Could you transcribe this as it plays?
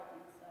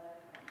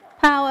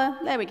Power.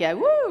 There we go.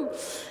 Woo!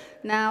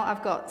 Now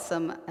I've got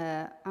some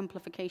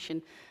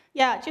amplification.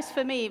 Yeah, just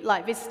for me,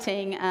 like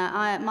visiting,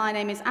 my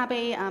name is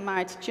Abby, I'm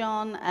married to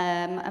John.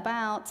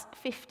 About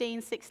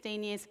 15,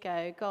 16 years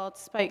ago, God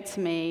spoke to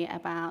me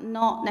about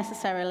not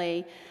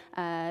necessarily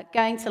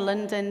going to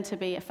London to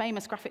be a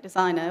famous graphic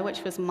designer,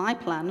 which was my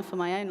plan for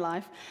my own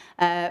life,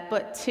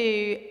 but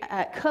to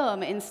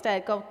come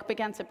instead. God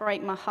began to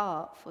break my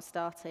heart for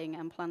starting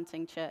and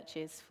planting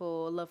churches,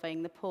 for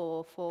loving the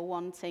poor, for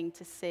wanting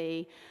to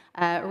see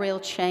real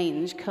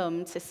change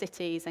come to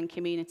cities and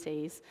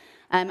communities.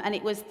 And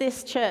it was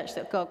this church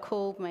that God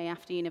called me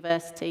after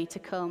university to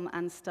come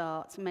and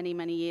start many,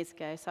 many years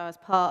ago. So I was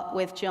part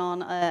with John,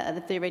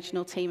 the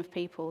original team of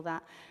people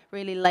that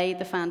really laid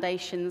the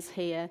foundations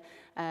here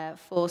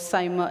for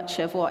so much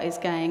of what is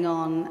going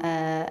on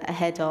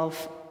ahead of,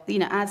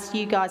 as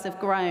you guys have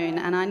grown.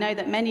 And I know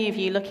that many of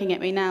you looking at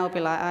me now will be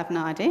like, I have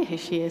no idea who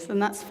she is.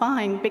 And that's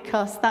fine,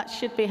 because that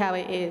should be how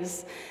it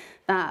is.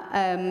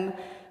 That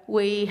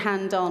we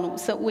hand on,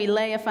 so we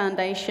lay a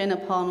foundation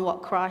upon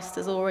what Christ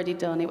has already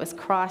done. It was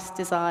Christ's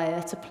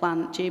desire to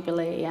plant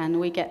Jubilee, and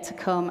we get to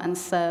come and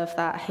serve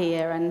that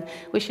here. And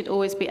we should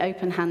always be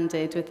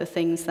open-handed with the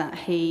things that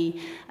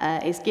He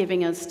is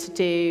giving us to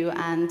do.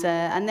 And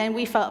then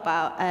we felt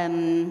about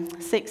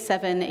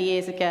 6-7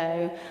 years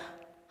ago,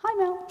 hi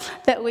Mel,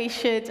 that we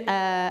should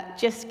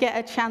just get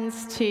a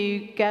chance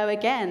to go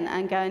again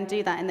and go and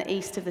do that in the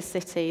east of the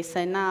city.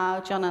 So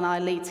now John and I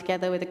lead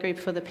together with a group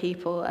of other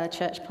people a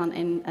church plant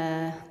in,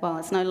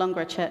 it's no longer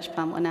a church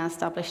plant, we're now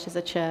established as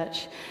a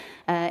church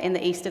in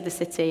the east of the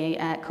city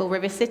called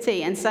River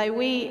City. And so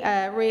we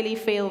really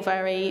feel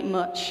very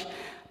much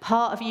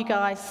part of you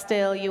guys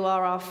still. You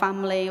are our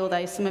family,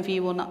 although some of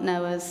you will not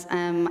know us.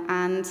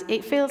 And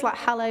it feels like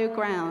hallowed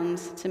ground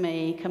to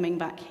me coming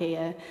back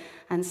here.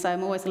 And so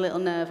I'm always a little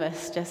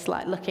nervous, just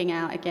like looking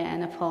out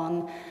again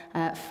upon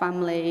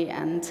family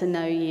and to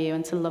know you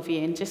and to love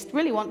you, and just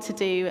really want to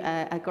do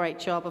a great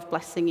job of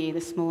blessing you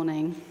this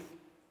morning.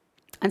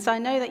 And so I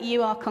know that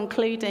you are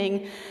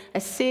concluding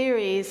a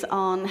series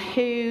on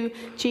who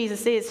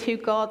Jesus is, who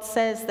God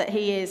says that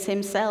He is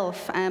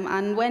Himself.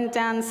 And when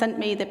Dan sent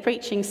me the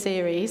preaching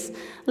series,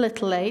 a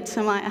little late,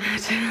 I might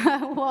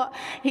add, what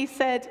he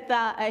said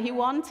that he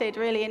wanted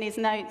really in his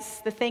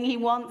notes, the thing he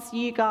wants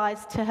you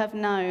guys to have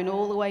known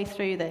all the way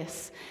through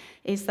this,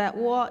 is that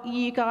what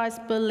you guys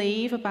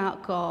believe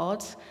about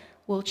God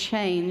will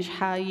change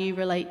how you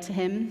relate to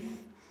Him.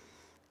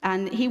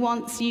 And He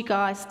wants you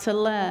guys to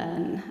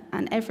learn,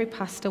 and every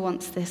pastor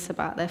wants this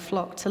about their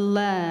flock, to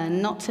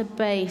learn not to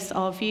base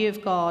our view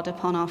of God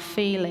upon our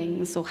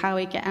feelings or how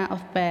we get out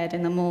of bed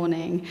in the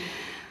morning,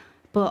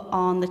 but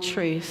on the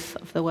truth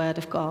of the Word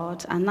of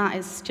God. And that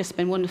has just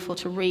been wonderful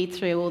to read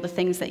through all the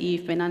things that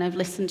you've been, and I've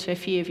listened to a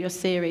few of your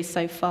series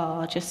so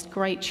far, just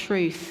great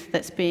truth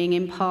that's being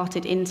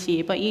imparted into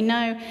you. But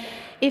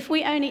if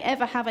we only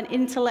ever have an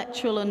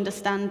intellectual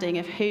understanding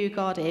of who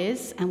God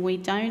is and we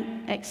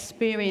don't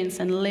experience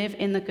and live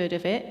in the good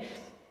of it,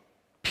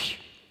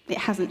 it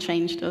hasn't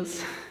changed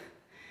us.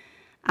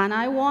 And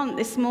I want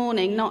this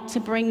morning not to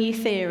bring you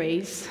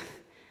theories,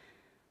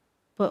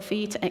 but for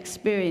you to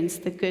experience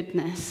the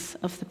goodness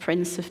of the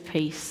Prince of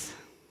Peace.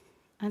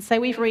 And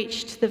so we've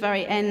reached the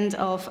very end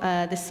of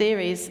the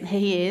series,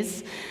 He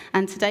is,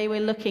 and today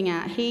we're looking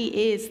at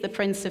He is the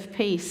Prince of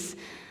Peace.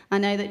 I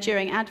know that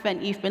during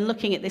Advent you've been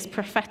looking at this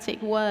prophetic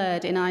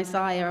word in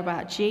Isaiah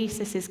about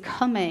Jesus is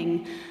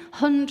coming.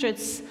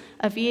 Hundreds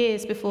of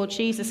years before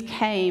Jesus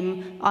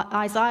came,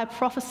 Isaiah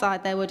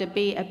prophesied there would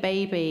be a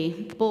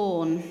baby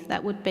born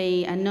that would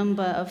be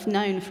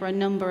known for a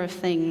number of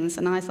things.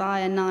 And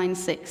Isaiah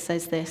 9:6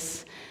 says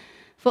this,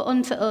 "For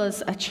unto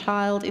us a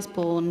child is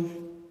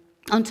born,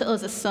 unto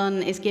us a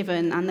son is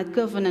given, and the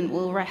government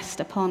will rest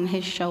upon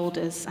His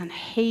shoulders, and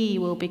He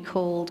will be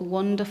called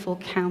Wonderful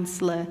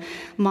Counselor,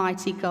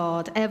 Mighty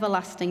God,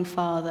 Everlasting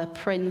Father,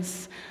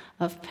 Prince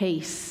of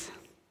Peace."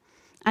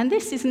 And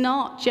this is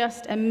not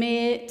just a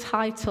mere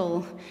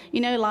title.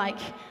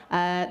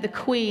 The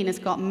Queen has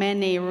got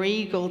many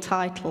regal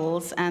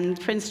titles, and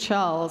Prince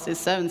Charles is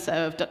so-and-so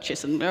of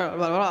Duchess and blah,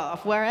 blah, blah,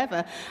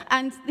 wherever.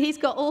 And he's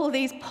got all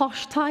these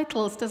posh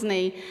titles, doesn't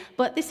he?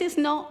 But this is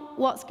not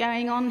what's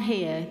going on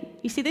here.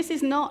 You see, this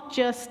is not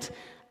just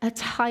a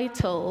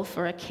title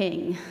for a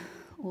king,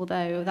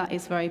 although that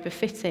is very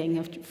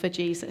befitting for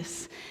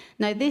Jesus.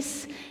 No,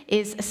 this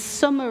is a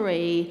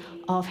summary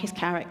of His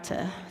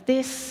character.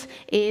 This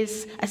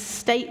is a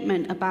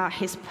statement about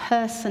His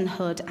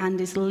personhood and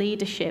His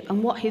leadership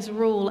and what His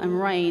rule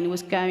and reign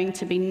was going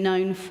to be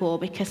known for,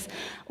 because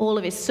all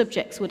of His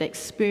subjects would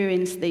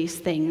experience these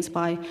things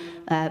by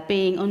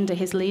being under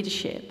His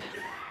leadership.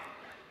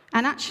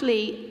 And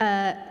actually,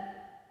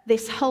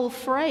 this whole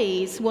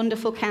phrase,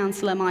 Wonderful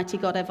Counselor, Mighty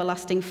God,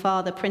 Everlasting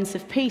Father, Prince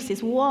of Peace,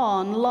 is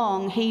one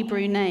long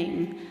Hebrew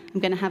name. I'm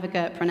going to have a go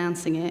at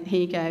pronouncing it.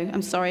 Here you go.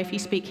 I'm sorry if you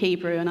speak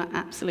Hebrew and I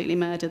absolutely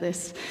murder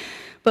this.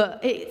 But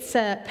it's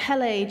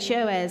Pele,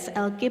 Joez,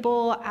 El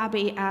Gibor,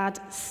 Abi Ad,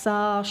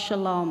 Sar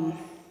Shalom.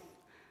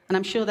 And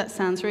I'm sure that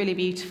sounds really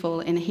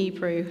beautiful in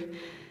Hebrew.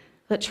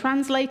 But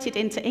translated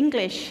into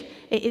English,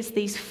 it is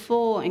these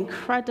 4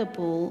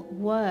 incredible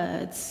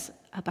words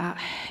about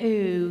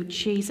who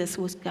Jesus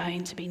was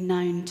going to be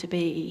known to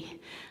be.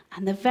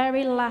 And the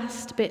very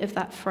last bit of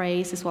that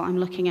phrase is what I'm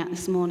looking at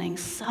this morning.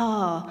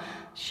 Sar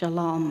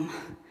Shalom,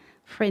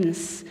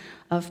 Prince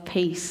of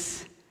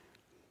Peace.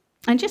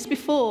 And just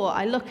before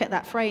I look at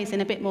that phrase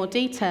in a bit more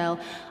detail,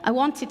 I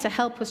wanted to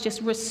help us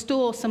just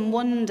restore some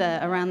wonder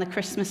around the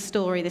Christmas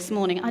story this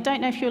morning. I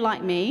don't know if you're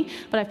like me,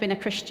 but I've been a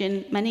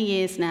Christian many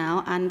years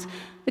now, and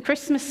the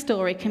Christmas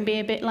story can be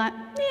a bit like,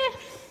 yeah,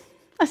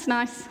 that's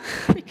nice,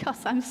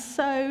 because I'm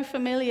so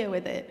familiar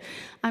with it.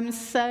 I'm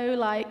so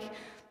like,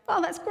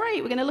 oh, that's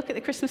great, we're going to look at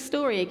the Christmas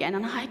story again,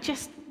 and I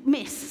just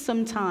miss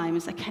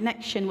sometimes a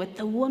connection with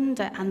the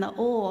wonder and the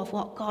awe of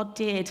what God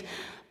did,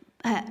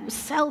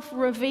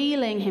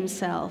 self-revealing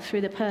himself through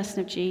the person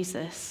of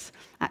Jesus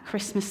at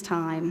Christmas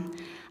time.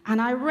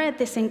 And I read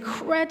this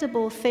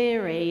incredible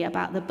theory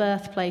about the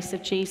birthplace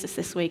of Jesus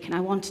this week, and I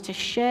wanted to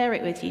share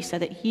it with you so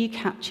that you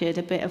captured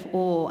a bit of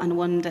awe and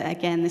wonder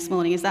again this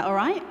morning. Is that all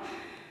right?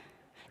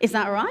 Is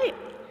that all right?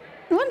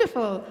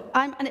 Wonderful.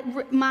 I'm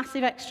a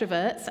massive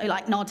extrovert, so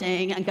like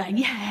nodding and going,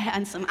 yeah,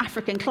 and some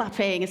African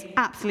clapping is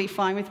absolutely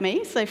fine with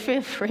me, so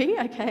feel free,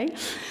 okay?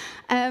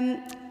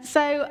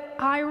 So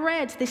I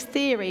read this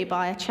theory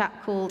by a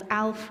chap called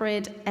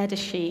Alfred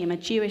Edersheim, a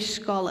Jewish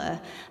scholar,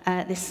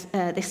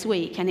 this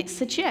week, and it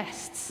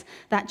suggests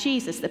that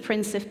Jesus, the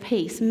Prince of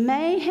Peace,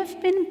 may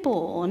have been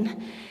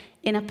born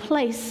in a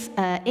place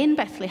in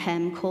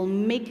Bethlehem called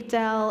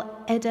Migdal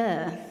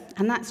Eder,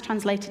 and that's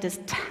translated as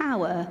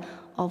Tower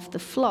of the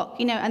Flock.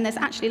 You know, and there's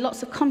actually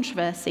lots of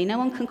controversy. No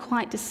one can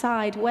quite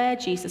decide where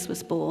Jesus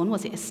was born.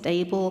 Was it a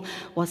stable?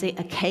 Was it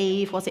a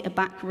cave? Was it a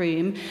back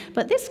room?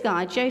 But this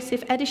guy,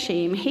 Joseph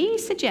Edersheim, he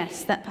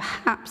suggests that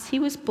perhaps he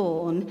was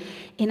born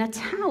in a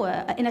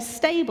tower, in a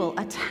stable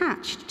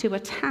attached to a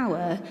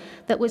tower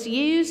that was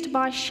used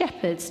by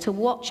shepherds to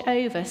watch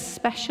over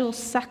special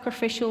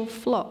sacrificial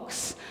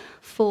flocks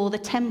for the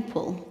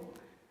temple.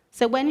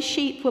 So when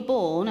sheep were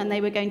born and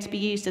they were going to be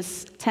used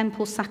as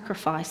temple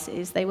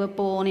sacrifices, they were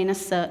born in a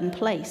certain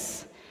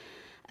place.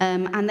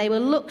 And they were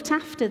looked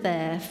after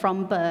there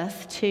from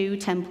birth to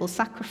temple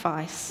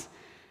sacrifice.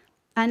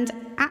 And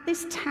at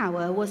this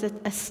tower was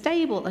a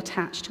stable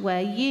attached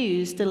where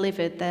ewes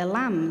delivered their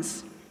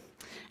lambs.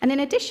 And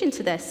in addition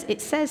to this,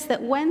 it says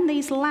that when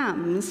these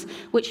lambs,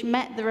 which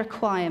met the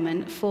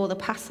requirement for the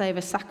Passover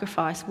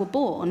sacrifice, were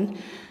born,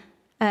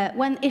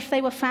 if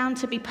they were found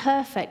to be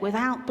perfect,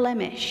 without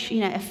blemish,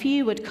 a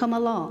few would come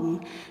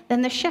along,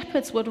 then the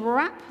shepherds would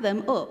wrap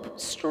them up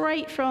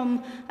straight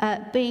from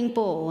being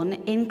born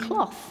in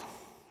cloth,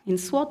 in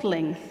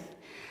swaddling.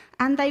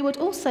 And they would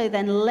also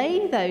then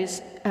lay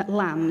those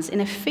lambs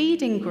in a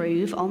feeding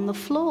groove on the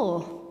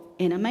floor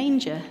in a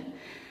manger.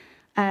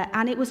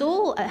 And it was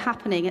all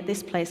happening at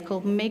this place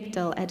called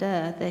Migdal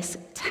Eder, this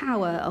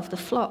tower of the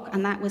flock,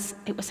 and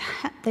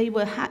they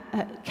were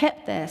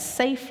kept there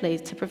safely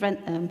to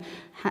prevent them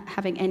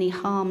having any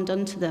harm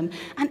done to them.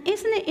 And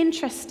isn't it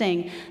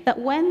interesting that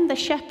when the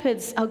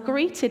shepherds are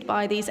greeted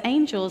by these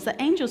angels,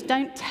 the angels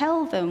don't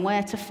tell them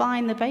where to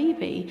find the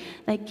baby.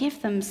 They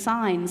give them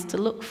signs to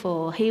look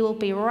for. He will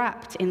be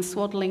wrapped in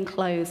swaddling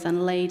clothes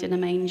and laid in a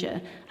manger.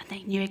 And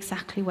they knew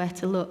exactly where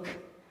to look.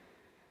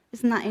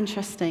 Isn't that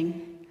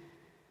interesting?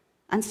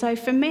 And so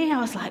for me, I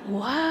was like,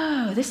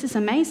 whoa, this is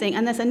amazing.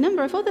 And there's a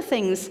number of other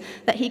things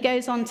that he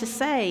goes on to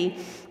say,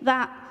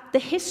 that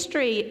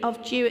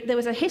there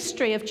was a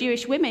history of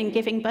Jewish women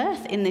giving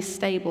birth in this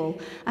stable.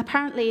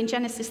 Apparently in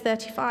Genesis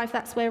 35,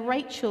 that's where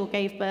Rachel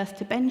gave birth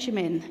to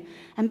Benjamin.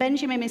 And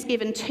Benjamin is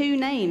given 2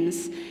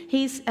 names.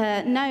 He's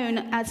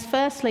known as,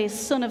 firstly, as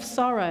son of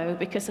sorrow,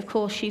 because of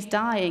course she's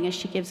dying as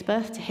she gives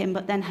birth to him,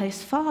 but then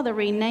his father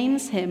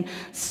renames him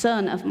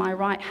son of my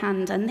right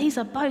hand. And these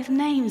are both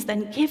names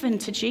then given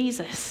to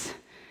Jesus,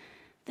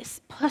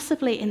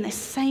 possibly in this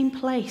same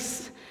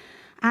place.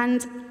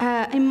 And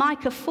in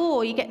Micah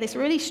 4, you get this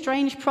really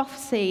strange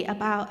prophecy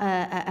about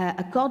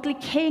a godly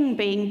king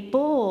being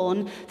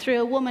born through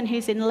a woman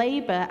who's in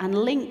labor and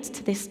linked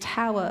to this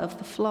tower of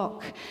the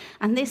flock.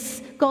 And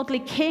this godly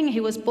king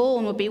who was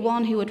born would be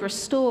one who would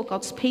restore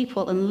God's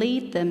people and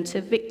lead them to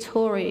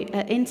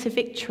into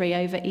victory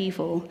over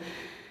evil.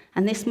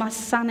 And this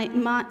messianic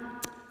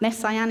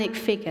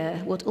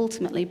figure would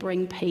ultimately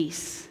bring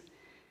peace,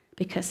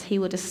 because he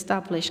would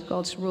establish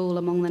God's rule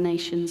among the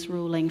nations,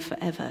 ruling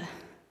forever.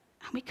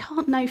 And we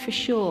can't know for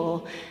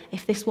sure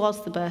if this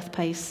was the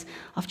birthplace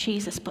of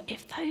Jesus, but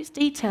if those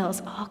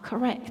details are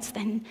correct,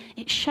 then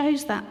it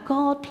shows that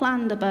God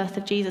planned the birth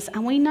of Jesus.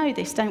 And we know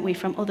this, don't we,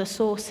 from other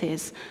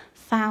sources,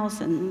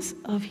 thousands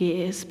of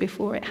years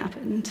before it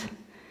happened.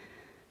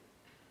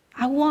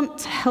 I want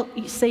to help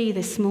you see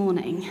this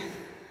morning,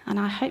 and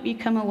I hope you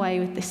come away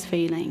with this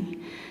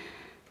feeling,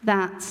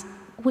 that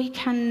we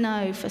can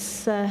know for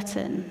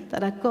certain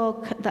that a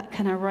God that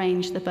can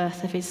arrange the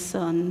birth of his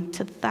son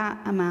to that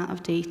amount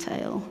of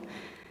detail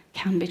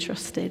can be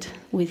trusted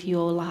with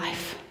your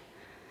life.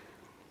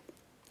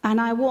 And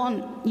I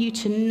want you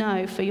to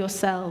know for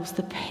yourselves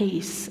the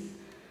peace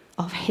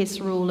of his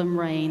rule and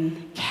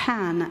reign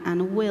can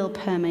and will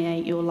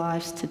permeate your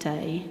lives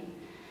today.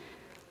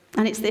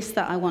 And it's this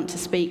that I want to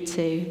speak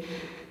to.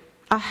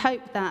 I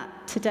hope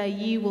that today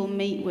you will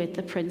meet with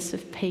the Prince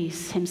of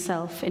Peace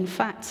himself. In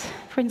fact,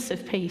 Prince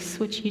of Peace,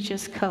 would you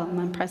just come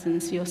and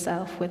presence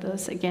yourself with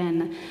us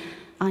again?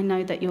 I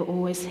know that you're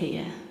always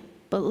here,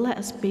 but let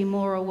us be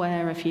more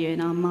aware of you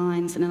in our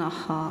minds and in our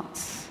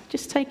hearts.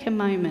 Just take a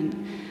moment.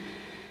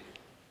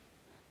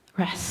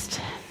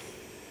 Rest.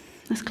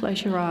 Let's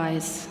close your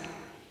eyes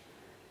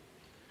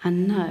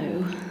and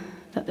know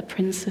that the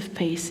Prince of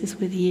Peace is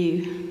with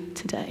you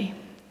today.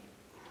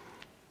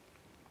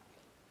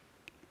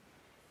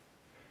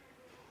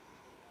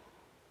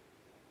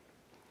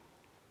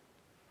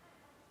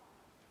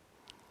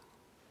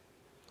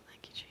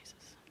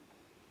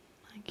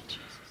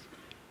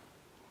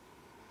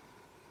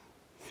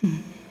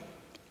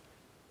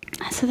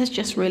 So there's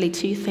just really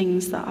two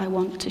things that I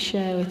want to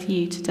share with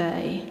you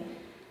today.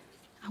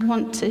 I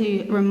want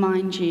to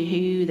remind you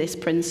who this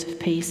Prince of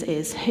Peace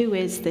is. Who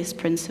is this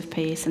Prince of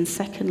Peace? And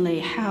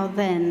secondly, how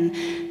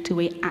then do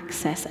we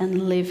access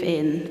and live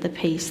in the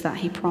peace that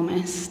he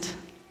promised?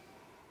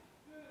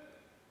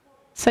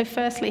 So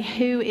firstly,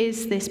 who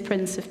is this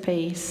Prince of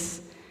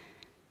Peace?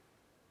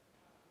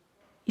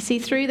 You see,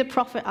 through the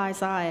prophet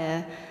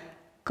Isaiah,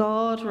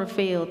 God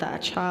revealed that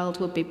a child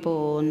would be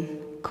born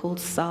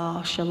called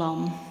Sar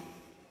Shalom.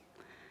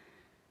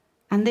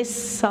 And this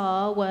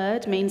Sar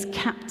word means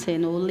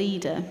captain or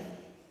leader,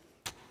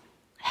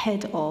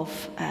 head of,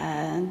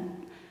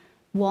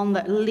 one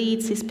that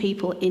leads his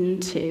people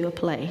into a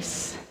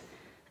place.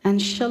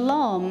 And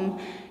Shalom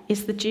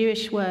is the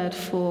Jewish word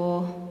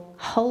for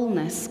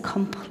wholeness,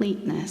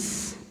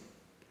 completeness,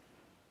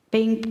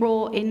 being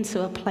brought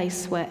into a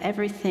place where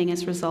everything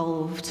is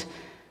resolved,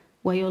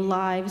 where your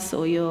lives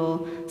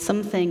or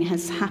something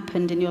has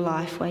happened in your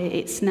life where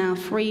it's now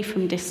free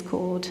from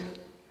discord.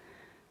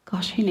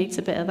 Gosh, who needs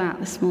a bit of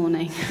that this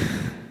morning?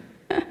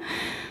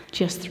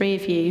 Just 3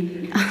 of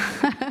you.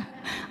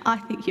 I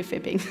think you're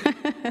fibbing.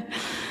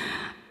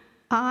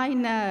 I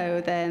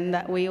know then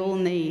that we all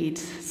need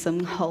some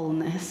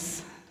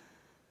wholeness,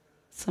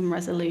 some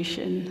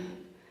resolution,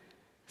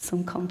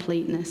 some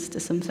completeness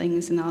to some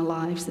things in our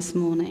lives this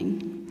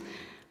morning.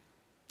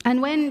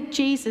 And when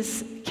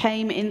Jesus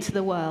came into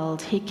the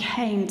world, he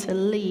came to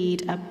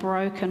lead a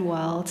broken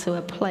world to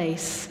a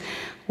place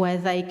where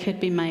they could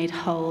be made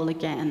whole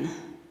again.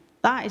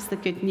 That is the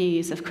good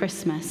news of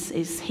Christmas,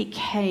 is he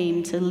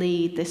came to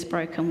lead this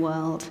broken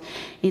world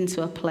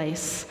into a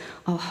place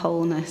of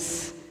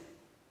wholeness.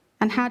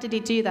 And how did he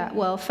do that?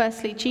 Well,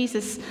 firstly,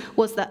 Jesus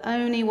was the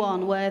only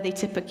one worthy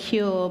to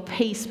procure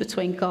peace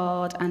between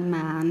God and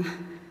man.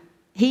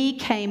 He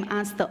came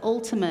as the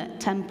ultimate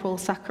temporal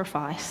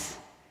sacrifice.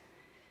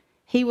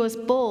 He was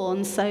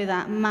born so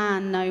that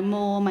man no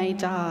more may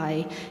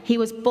die. He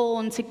was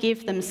born to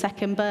give them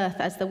second birth,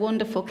 as the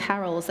wonderful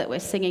carols that we're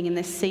singing in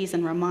this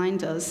season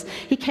remind us.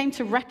 He came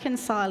to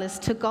reconcile us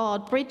to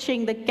God,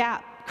 bridging the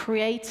gap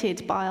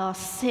created by our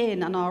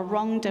sin and our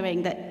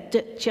wrongdoing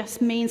that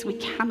just means we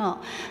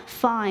cannot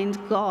find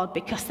God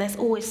because there's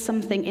always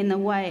something in the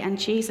way. And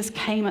Jesus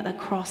came at the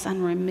cross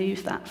and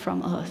removed that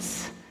from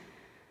us.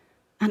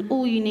 And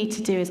all you need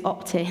to do is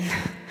opt in.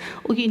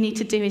 All you need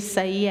to do is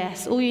say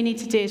yes. All you need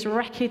to do is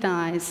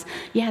recognize,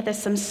 yeah, there's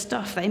some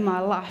stuff in my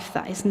life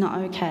that is not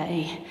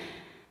okay.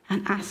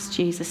 And ask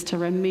Jesus to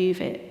remove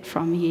it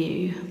from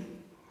you.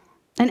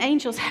 And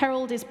angels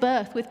herald his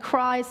birth with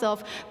cries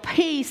of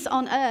peace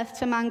on earth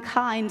to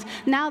mankind.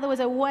 Now there was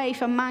a way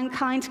for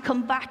mankind to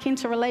come back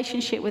into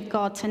relationship with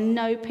God, to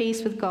know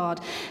peace with God.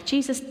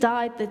 Jesus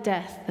died the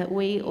death that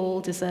we all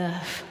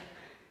deserve.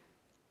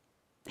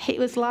 It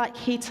was like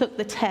he took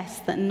the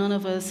test that none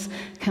of us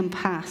can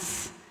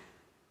pass.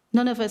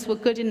 None of us were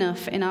good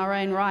enough in our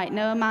own right.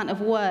 No amount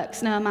of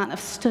works, no amount of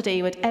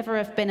study would ever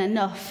have been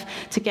enough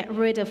to get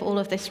rid of all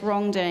of this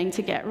wrongdoing,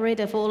 to get rid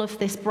of all of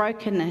this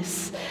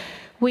brokenness.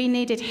 We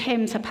needed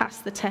him to pass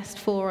the test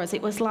for us.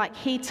 It was like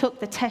he took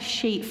the test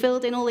sheet,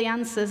 filled in all the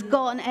answers,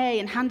 got an A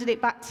and handed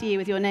it back to you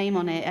with your name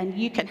on it, and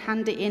you can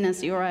hand it in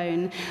as your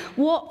own.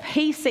 What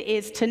peace it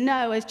is to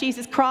know, as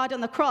Jesus cried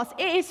on the cross,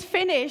 it is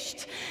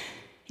finished.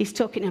 He's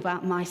talking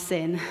about my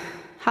sin.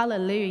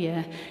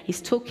 Hallelujah.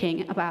 He's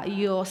talking about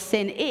your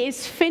sin. It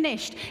is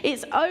finished.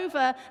 It's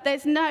over.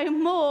 There's no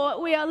more.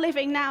 We are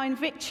living now in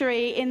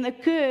victory in the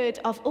good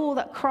of all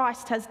that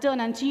Christ has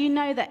done. And do you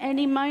know that at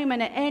any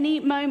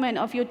moment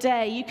of your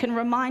day, you can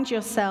remind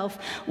yourself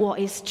what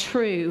is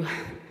true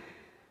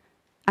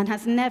and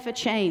has never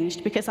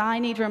changed? Because I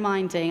need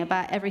reminding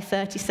about every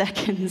 30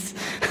 seconds.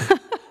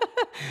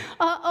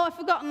 Oh, I've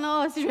forgotten.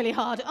 Oh, this is really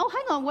hard. Oh,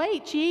 hang on,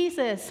 wait.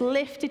 Jesus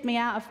lifted me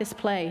out of this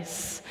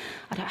place.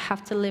 I don't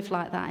have to live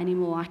like that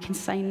anymore. I can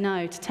say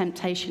no to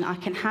temptation. I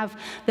can have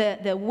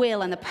the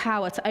will and the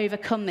power to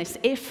overcome this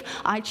if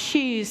I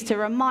choose to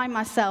remind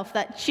myself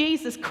that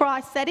Jesus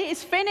Christ said, it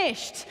is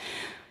finished.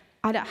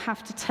 I don't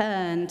have to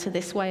turn to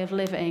this way of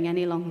living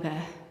any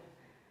longer.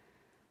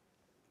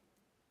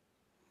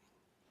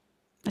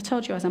 I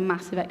told you I was a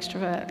massive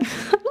extrovert.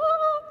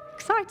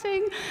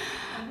 Exciting.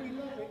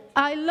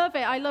 I love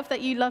it. I love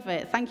that you love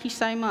it. Thank you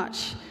so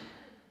much.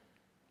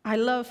 I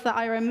love that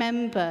I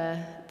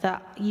remember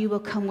that you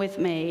will come with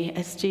me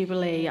as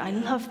Jubilee. I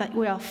love that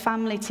we are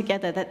family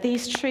together, that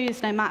these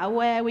truths, no matter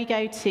where we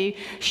go to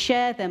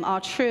share them, are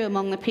true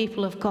among the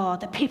people of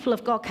God. The people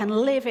of God can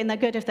live in the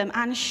good of them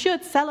and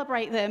should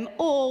celebrate them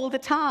all the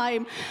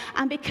time.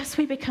 And because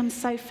we become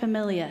so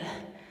familiar,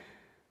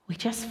 we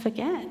just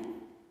forget.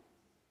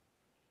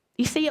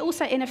 You see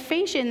also in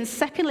Ephesians,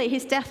 secondly,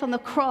 his death on the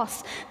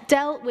cross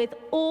dealt with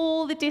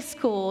all the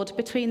discord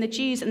between the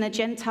Jews and the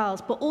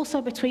Gentiles, but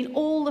also between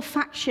all the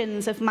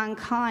factions of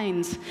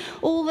mankind,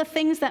 all the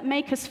things that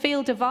make us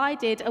feel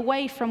divided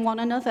away from one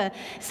another.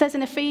 It says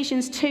in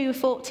Ephesians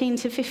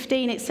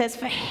 2:14-15, it says,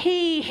 "For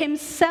he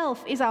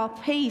himself is our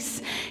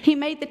peace. He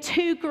made the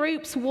two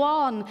groups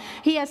one.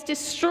 He has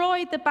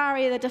destroyed the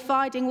barrier, the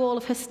dividing wall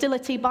of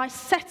hostility, by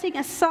setting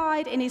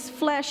aside in his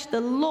flesh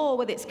the law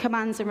with its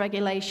commands and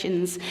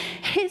regulations.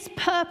 His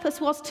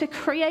purpose was to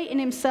create in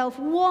himself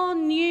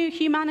one new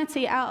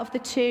humanity out of the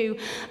two,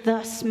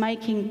 thus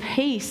making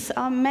peace."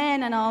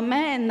 Amen and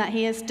amen that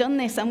he has done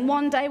this. And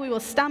one day we will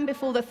stand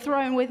before the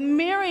throne with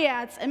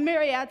myriads and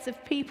myriads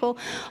of people,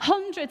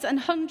 hundreds and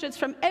hundreds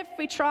from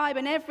every tribe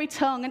and every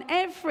tongue and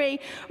every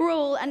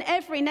rule and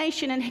every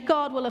nation. And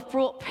God will have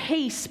brought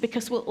peace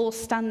because we'll all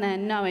stand there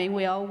knowing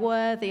we are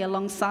worthy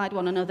alongside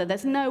one another.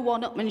 There's no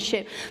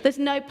one-upmanship. There's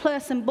no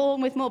person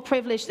born with more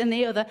privilege than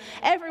the other.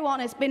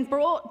 Everyone has been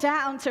brought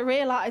down to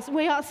realize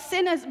we are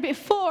sinners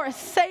before a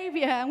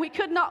Savior, and we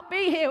could not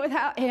be here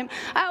without him.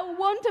 How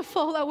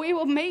wonderful that we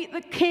will meet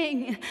the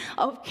King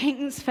of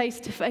Kings face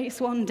to face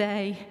one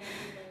day.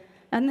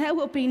 And there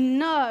will be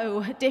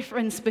no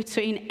difference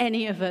between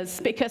any of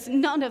us, because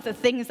none of the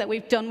things that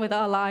we've done with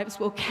our lives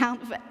will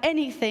count for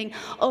anything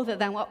other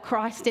than what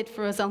Christ did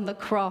for us on the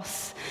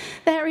cross.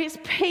 There is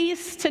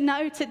peace to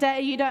know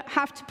today you don't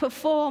have to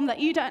perform, that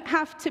you don't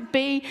have to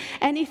be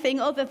anything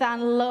other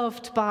than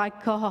loved by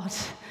God.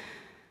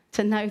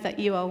 To know that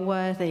you are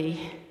worthy,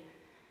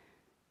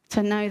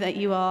 to know that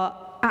you are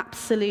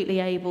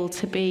absolutely able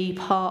to be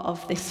part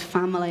of this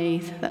family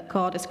that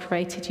God has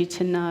created you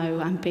to know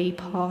and be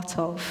part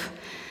of.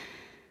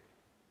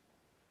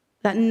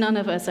 That none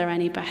of us are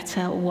any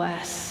better or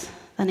worse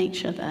than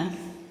each other.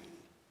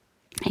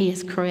 He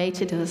has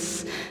created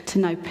us to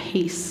know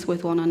peace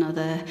with one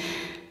another.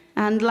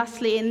 And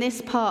lastly, in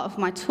this part of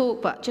my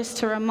talk, but just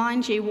to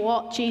remind you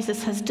what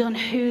Jesus has done,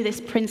 who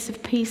this Prince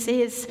of Peace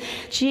is.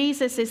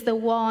 Jesus is the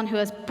one who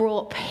has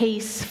brought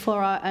peace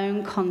for our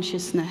own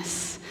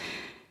consciousness.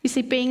 You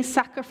see, being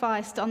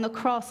sacrificed on the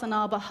cross on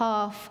our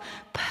behalf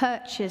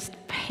purchased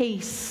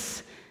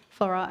peace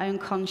for our own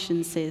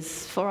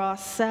consciences, for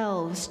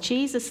ourselves.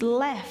 Jesus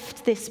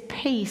left this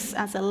peace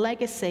as a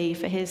legacy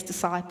for his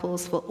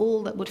disciples, for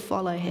all that would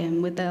follow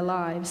him with their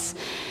lives.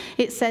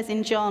 It says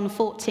in John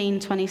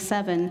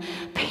 14:27,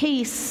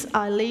 "Peace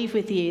I leave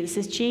with you." This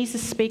is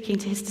Jesus speaking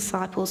to his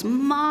disciples.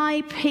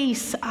 "My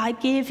peace I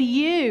give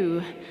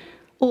you,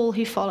 all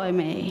who follow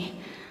me.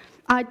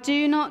 I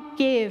do not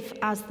give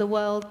as the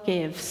world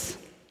gives.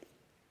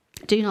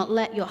 Do not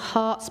let your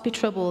hearts be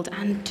troubled,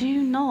 and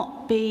do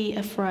not be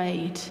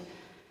afraid."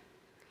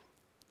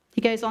 He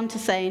goes on to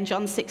say in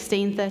John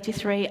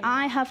 16:33,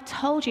 "I have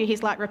told you,"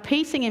 he's like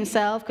repeating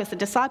himself because the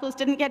disciples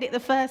didn't get it the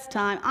first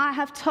time, "I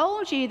have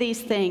told you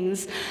these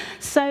things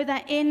so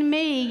that in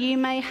me you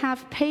may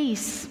have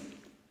peace.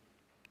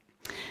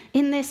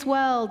 In this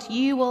world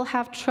you will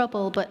have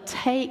trouble, but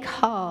take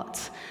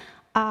heart,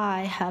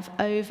 I have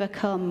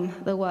overcome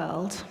the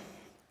world."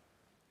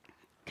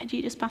 Could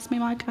you just pass me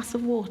my glass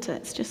of water?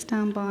 It's just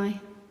down by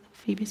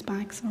Phoebe's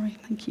bag, sorry,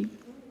 thank you.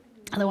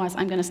 Otherwise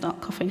I'm going to start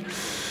coughing.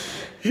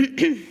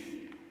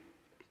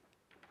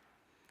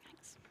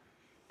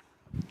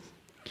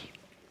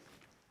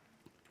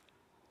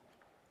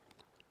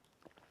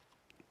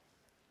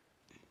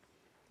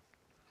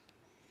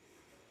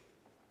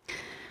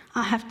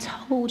 I have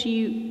told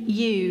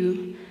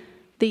you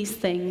these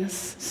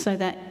things so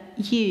that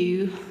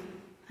you,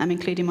 I'm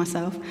including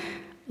myself,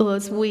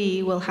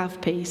 we will have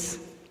peace.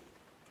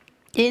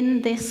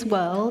 In this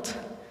world,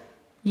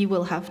 you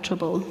will have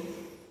trouble.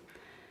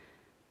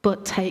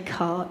 But take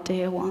heart,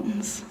 dear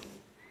ones.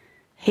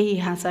 He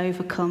has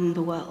overcome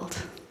the world.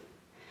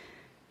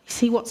 You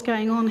see, what's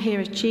going on here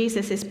is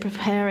Jesus is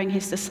preparing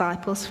his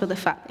disciples for the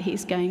fact that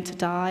he's going to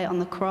die on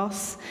the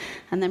cross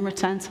and then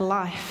return to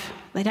life.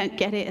 They don't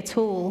get it at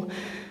all.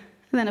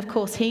 And then, of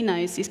course, he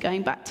knows he's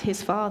going back to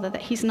his Father,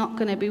 that he's not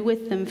going to be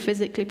with them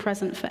physically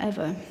present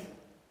forever.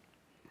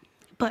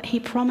 But he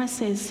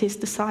promises his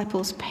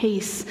disciples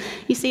peace.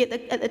 You see,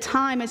 at the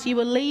time as you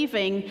were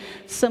leaving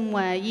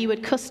somewhere, you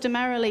would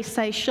customarily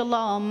say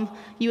shalom.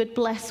 You would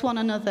bless one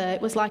another.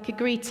 It was like a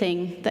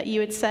greeting that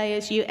you would say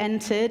as you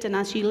entered and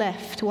as you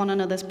left one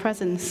another's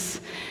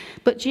presence.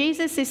 But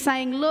Jesus is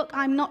saying, look,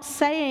 I'm not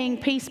saying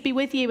peace be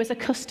with you as a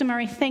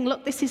customary thing.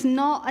 Look, this is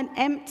not an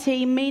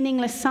empty,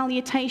 meaningless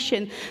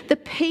salutation. The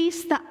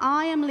peace that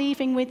I am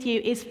leaving with you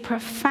is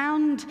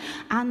profound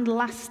and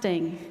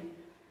lasting.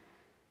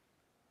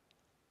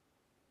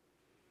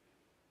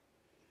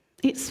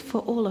 It's for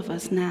all of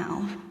us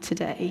now,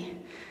 today.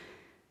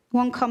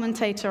 One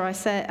commentator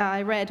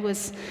I read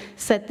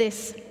said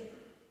this: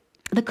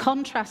 the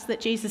contrast that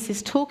Jesus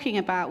is talking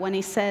about when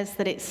he says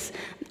that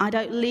I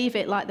don't leave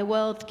it like the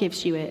world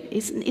gives you it.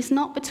 It's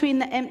not between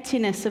the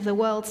emptiness of the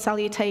world's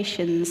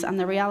salutations and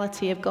the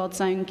reality of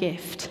God's own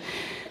gift,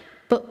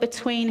 but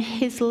between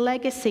his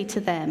legacy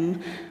to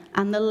them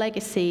and the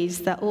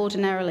legacies that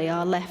ordinarily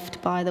are left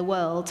by the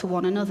world to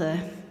one another.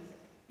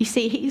 You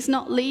see, he's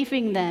not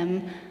leaving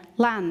them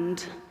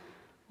land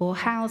or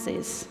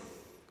houses.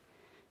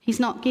 He's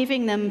not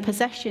giving them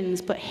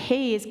possessions, but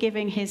he is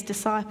giving his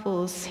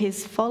disciples,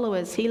 his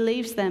followers, he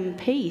leaves them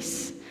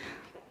peace.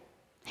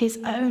 His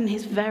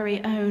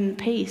very own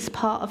peace.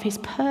 Part of his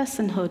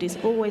personhood is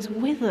always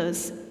with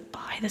us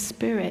by the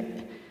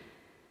Spirit.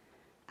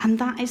 And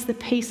that is the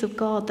peace of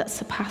God that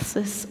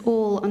surpasses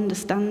all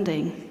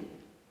understanding.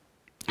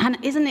 And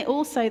isn't it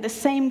also the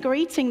same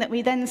greeting that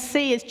we then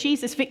see as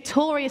Jesus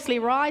victoriously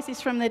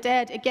rises from the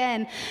dead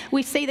again?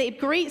 We see that he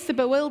greets the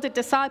bewildered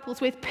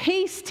disciples with,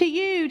 "Peace to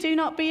you, do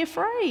not be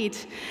afraid."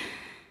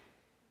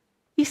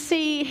 You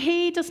see,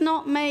 he does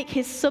not make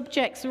his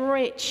subjects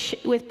rich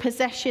with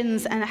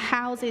possessions and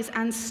houses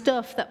and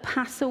stuff that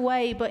pass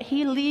away, but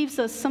he leaves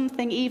us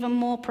something even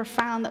more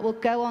profound that will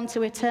go on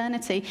to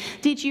eternity.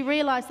 Did you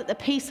realize that the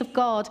peace of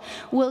God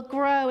will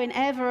grow in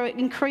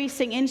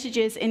ever-increasing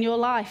integers in your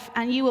life,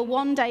 and you will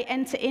one day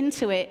enter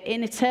into it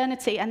in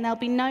eternity, and there'll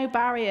be no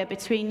barrier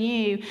between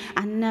you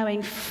and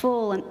knowing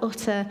full and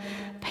utter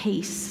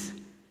peace?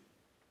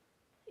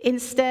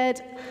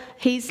 Instead,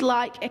 he's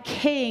like a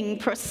king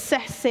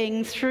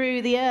processing through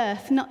the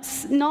earth,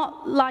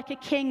 not like a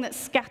king that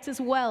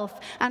scatters wealth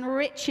and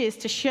riches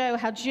to show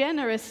how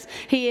generous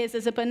he is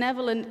as a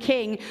benevolent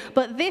king.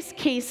 But this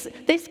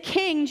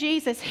king,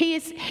 Jesus, he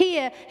is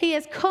here. He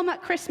has come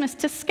at Christmas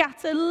to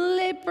scatter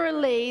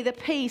liberally the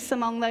peace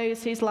among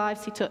those whose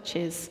lives he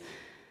touches.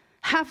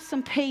 Have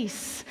some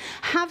peace.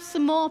 Have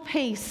some more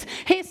peace.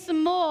 Here's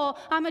some more.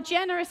 I'm a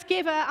generous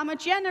giver. I'm a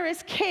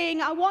generous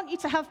king. I want you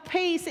to have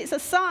peace. It's a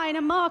sign,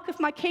 a mark of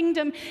my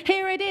kingdom.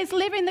 Here it is.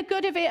 Live in the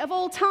good of it of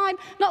all time.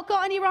 Not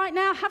got any right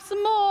now. Have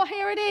some more.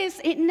 Here it is.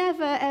 It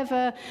never,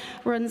 ever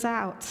runs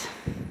out.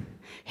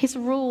 His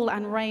rule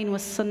and reign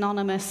was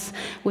synonymous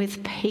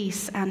with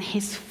peace, and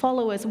his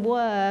followers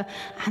were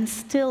and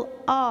still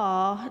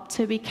are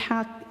to be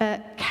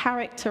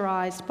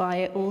characterized by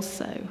it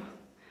also.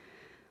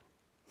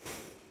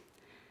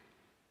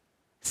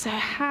 So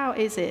how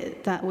is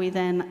it that we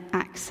then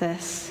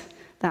access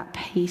that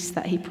peace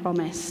that he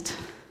promised?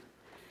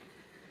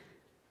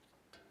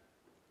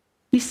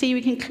 You see,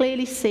 we can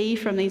clearly see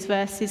from these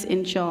verses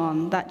in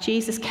John that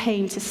Jesus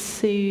came to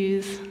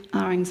soothe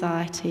our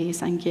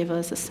anxieties and give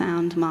us a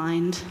sound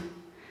mind.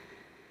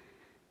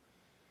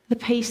 The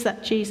peace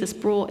that Jesus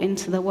brought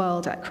into the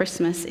world at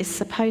Christmas is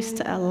supposed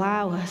to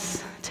allow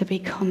us to be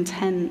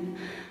content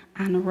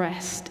and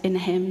rest in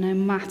him, no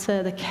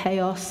matter the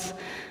chaos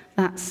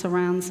that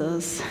surrounds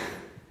us.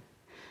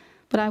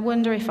 But I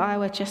wonder if I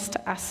were just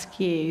to ask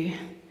you,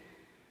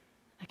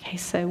 okay,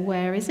 so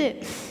where is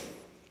it?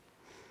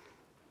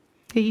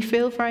 Do you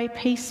feel very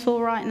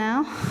peaceful right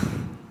now?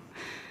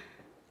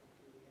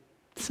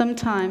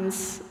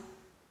 Sometimes,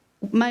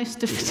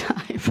 most of the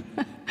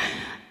time,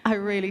 I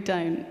really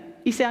don't.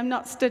 You see, I'm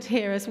not stood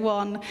here as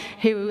one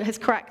who has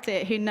cracked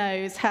it, who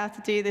knows how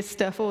to do this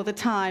stuff all the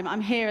time.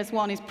 I'm here as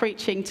one who's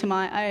preaching to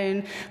my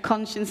own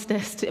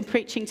consciousness,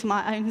 preaching to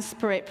my own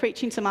spirit,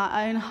 preaching to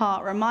my own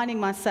heart, reminding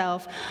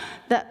myself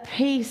that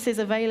peace is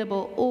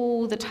available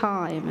all the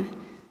time.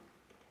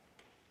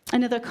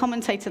 Another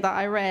commentator that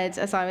I read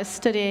as I was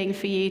studying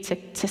for you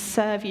to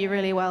serve you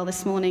really well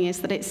this morning is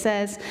that it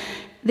says,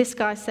 this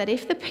guy said,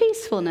 if the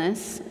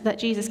peacefulness that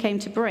Jesus came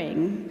to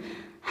bring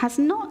has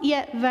not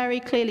yet very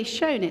clearly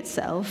shown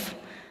itself,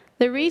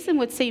 the reason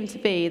would seem to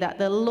be that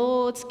the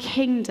Lord's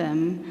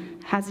kingdom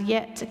has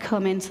yet to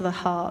come into the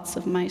hearts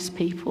of most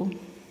people.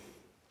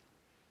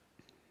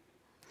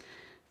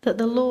 That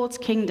the Lord's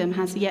kingdom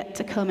has yet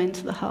to come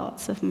into the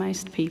hearts of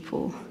most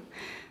people.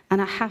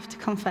 And I have to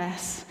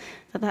confess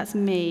that that's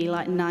me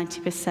like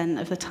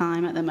 90% of the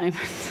time at the moment.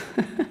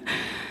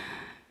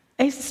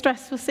 It's a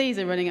stressful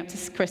season running up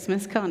to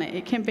Christmas, can't it?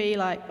 It can be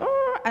like, oh,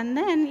 and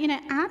then,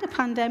 add a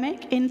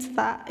pandemic into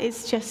that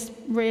is just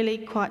really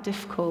quite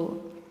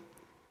difficult.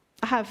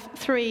 I have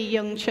 3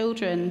 young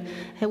children,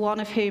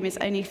 one of whom is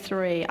only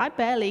 3. I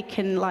barely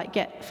can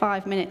get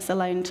 5 minutes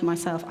alone to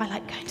myself. I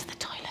like going to the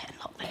toilet and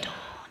lock the door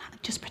and I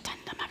just pretend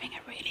I'm having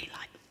a really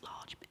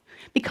large,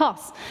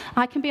 because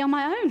I can be on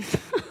my own.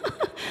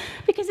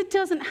 Because it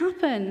doesn't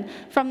happen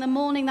from the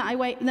moment I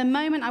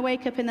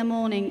wake up in the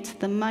morning to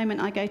the moment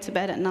I go to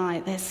bed at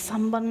night. There's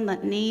someone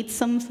that needs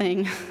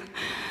something.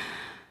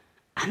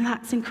 And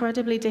that's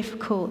incredibly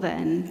difficult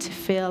then to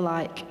feel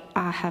like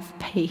I have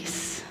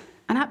peace.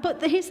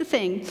 But here's the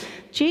thing,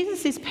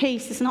 Jesus'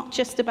 peace is not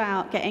just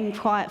about getting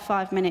quiet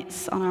 5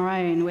 minutes on our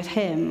own with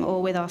him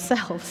or with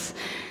ourselves.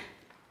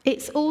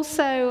 It's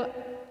also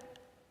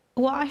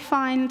what I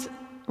find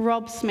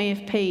robs me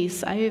of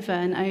peace over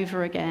and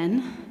over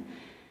again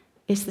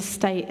is the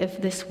state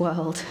of this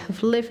world,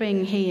 of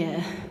living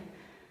here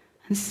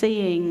and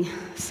seeing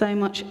so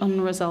much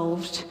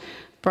unresolved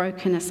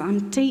brokenness.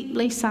 I'm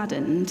deeply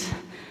saddened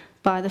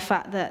by the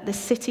fact that the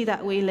city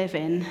that we live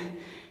in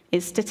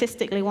is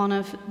statistically one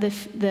of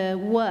the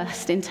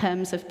worst in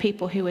terms of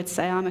people who would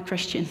say, I'm a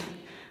Christian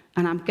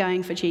and I'm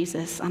going for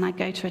Jesus and I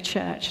go to a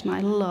church and I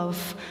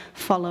love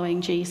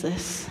following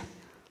Jesus.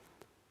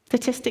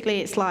 Statistically,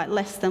 it's like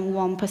less than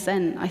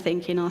 1%, I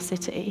think, in our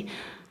city,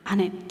 and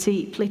it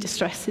deeply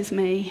distresses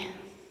me.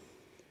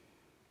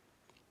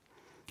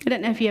 I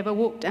don't know if you ever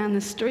walk down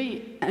the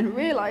street and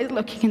realize,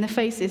 looking in the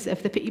faces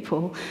of the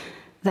people,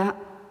 that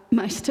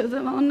most of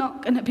them are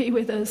not going to be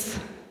with us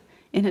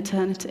in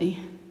eternity.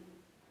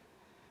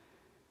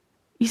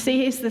 You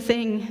see, here's the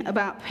thing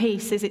about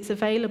peace, is it's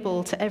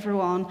available to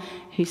everyone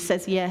who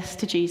says yes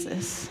to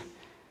Jesus.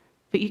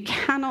 But you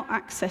cannot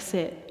access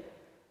it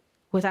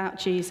without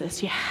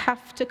Jesus. You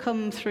have to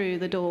come through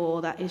the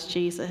door that is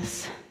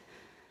Jesus.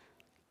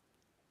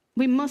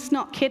 We must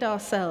not kid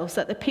ourselves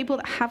that the people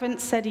that haven't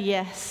said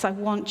yes, I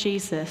want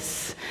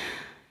Jesus,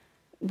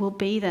 will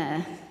be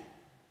there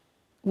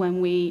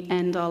when we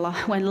end our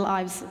life, when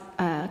lives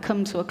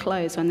come to a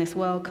close, when this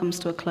world comes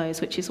to a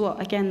close, which is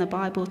what, again, the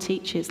Bible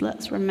teaches.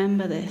 Let's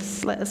remember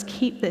this. Let us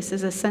keep this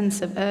as a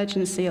sense of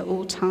urgency at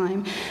all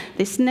time.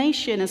 This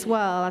nation as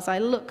well, as I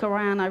look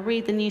around, I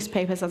read the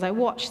newspapers, as I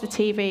watch the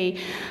TV,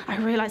 I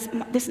realize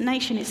this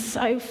nation is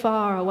so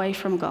far away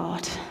from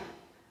God.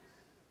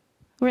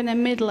 We're in the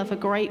middle of a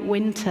great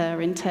winter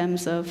in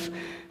terms of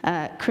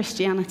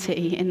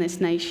Christianity in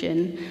this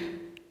nation.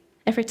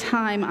 Every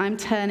time I'm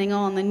turning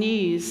on the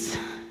news,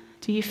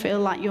 do you feel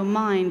like your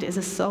mind is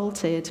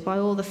assaulted by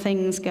all the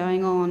things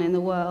going on in the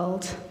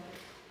world?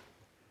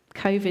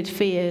 COVID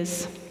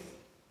fears,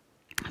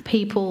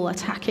 people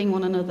attacking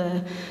one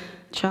another,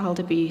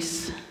 child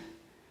abuse.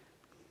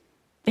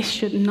 This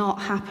should not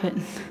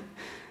happen.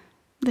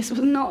 This was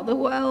not the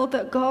world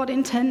that God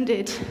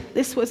intended.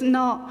 This was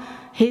not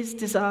his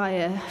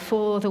desire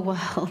for the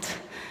world.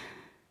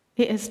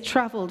 It has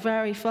traveled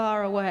very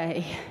far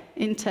away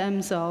in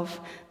terms of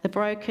the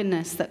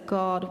brokenness that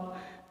God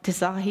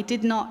desired. He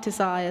did not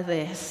desire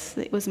this.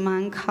 It was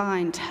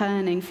mankind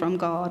turning from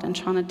God and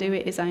trying to do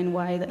it his own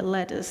way that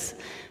led us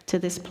to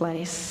this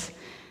place.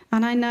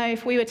 And I know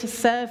if we were to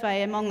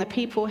survey among the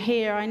people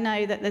here, I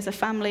know that there's a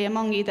family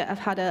among you that have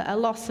had a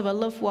loss of a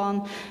loved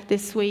one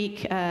this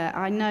week.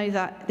 I know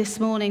that this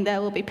morning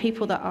there will be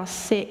people that are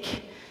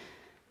sick,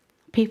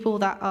 people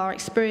that are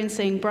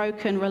experiencing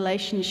broken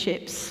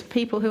relationships,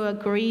 people who are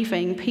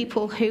grieving,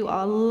 people who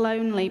are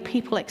lonely,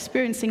 people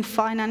experiencing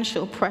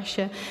financial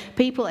pressure,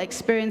 people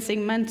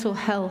experiencing mental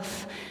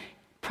health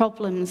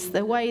problems.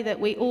 The way that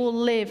we all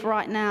live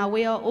right now,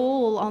 we are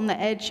all on the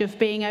edge of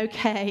being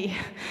okay.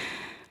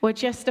 We're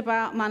just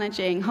about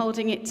managing,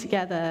 holding it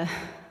together.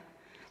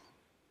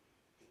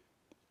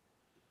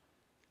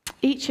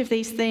 Each of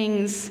these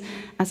things,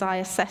 as I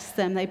assess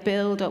them, they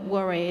build up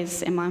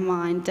worries in my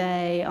mind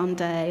day on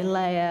day,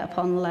 layer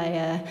upon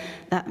layer,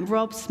 that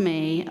robs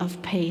me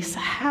of peace.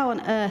 How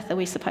on earth are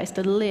we supposed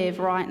to live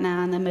right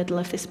now in the middle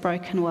of this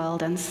broken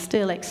world and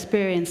still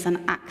experience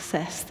and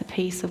access the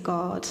peace of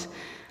God?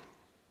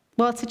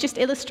 Well, to just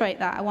illustrate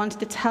that, I wanted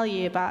to tell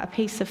you about a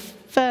piece of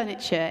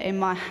furniture in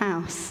my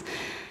house.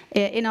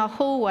 In our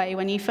hallway,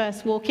 when you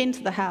first walk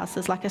into the house,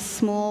 there's like a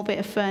small bit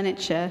of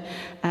furniture,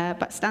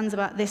 but stands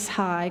about this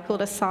high,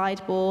 called a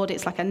sideboard.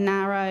 It's like a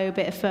narrow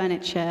bit of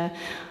furniture.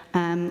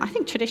 I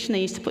think traditionally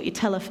you used to put your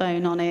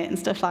telephone on it and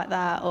stuff like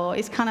that, or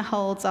it kind of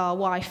holds our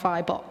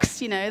Wi-Fi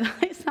box,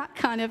 It's that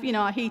kind of,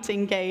 our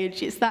heating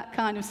gauge. It's that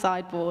kind of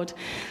sideboard.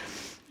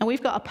 And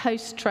we've got a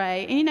post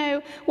tray.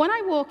 And when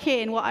I walk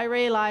in, what I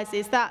realize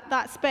is that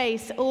that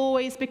space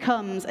always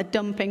becomes a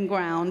dumping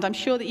ground. I'm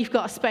sure that you've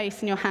got a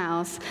space in your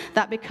house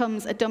that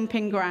becomes a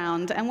dumping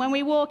ground. And when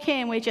we walk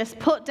in, we just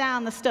put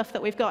down the stuff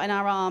that we've got in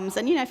our arms.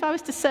 And, if I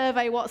was to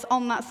survey what's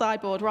on that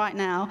sideboard right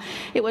now,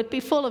 it would be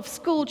full of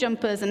school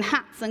jumpers and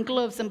hats and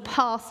gloves and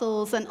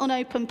parcels and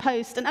unopened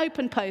post and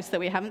open post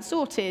that we haven't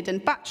sorted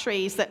and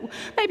batteries that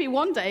maybe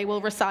one day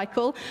we'll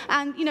recycle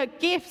and,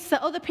 gifts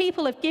that other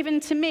people have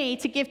given to me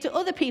to give to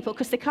other people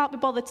because they can't be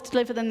bothered to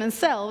deliver them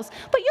themselves,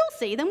 but you'll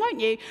see them, won't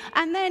you?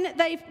 And then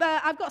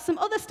I've got some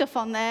other stuff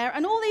on there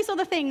and all these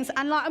other things,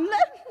 and I'm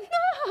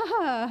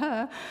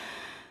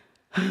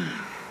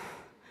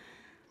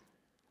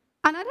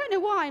and I don't know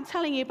why I'm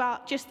telling you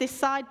about just this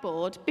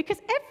sideboard, because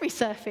every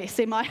surface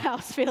in my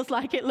house feels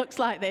like it looks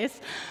like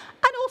this.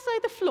 And also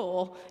the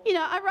floor.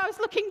 I was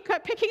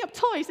picking up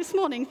toys this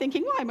morning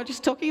thinking, why am I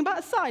just talking about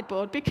a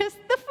sideboard? Because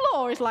the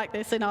floor is like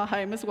this in our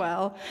home as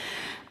well.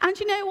 And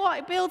you know what?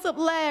 It builds up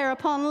layer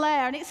upon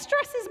layer, and it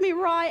stresses me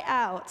right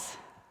out.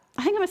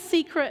 I think I'm a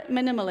secret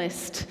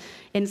minimalist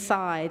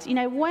inside.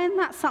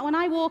 When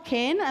I walk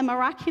in and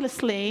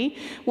miraculously,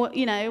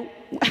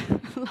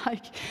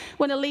 like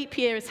when a leap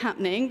year is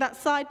happening, that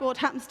sideboard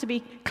happens to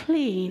be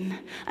clean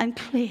and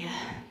clear.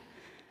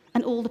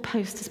 and all the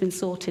post has been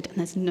sorted, and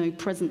there's no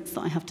presents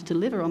that I have to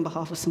deliver on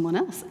behalf of someone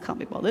else. I can't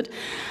be bothered.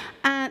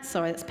 And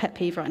sorry, that's a pet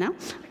peeve right now.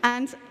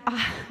 And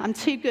I'm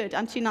too good,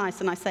 I'm too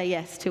nice, and I say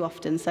yes too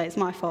often, so it's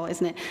my fault,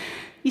 isn't it?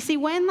 You see,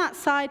 when that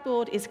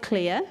sideboard is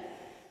clear,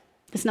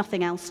 there's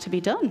nothing else to be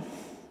done,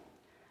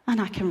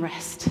 and I can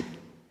rest.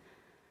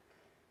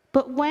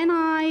 But when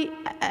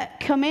I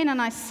come in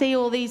and I see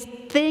all these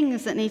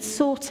things that need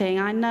sorting,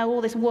 I know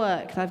all this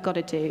work that I've got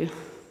to do.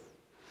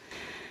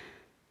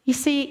 You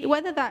see,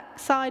 whether that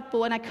sideboard,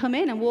 when I come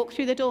in and walk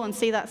through the door and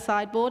see that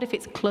sideboard, if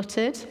it's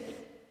cluttered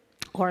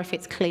or if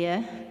it's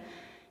clear,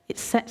 it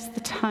sets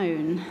the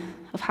tone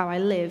of how I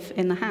live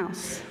in the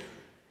house.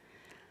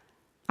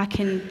 I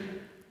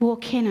can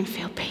walk in and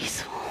feel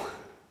peaceful.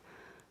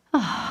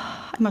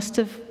 I must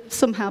have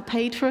somehow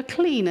paid for a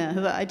cleaner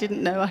that I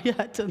didn't know I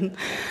had done.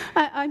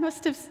 I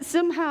must have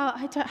somehow,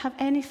 I don't have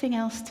anything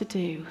else to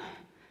do,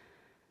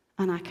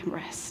 and I can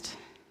rest.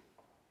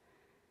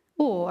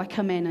 Or I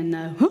come in and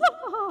know,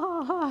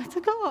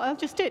 I'll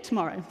just do it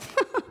tomorrow.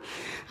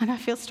 And I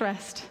feel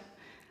stressed.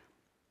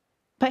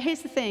 But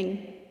here's the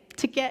thing.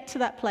 To get to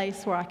that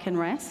place where I can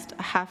rest,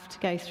 I have to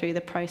go through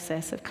the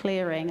process of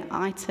clearing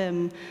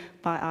item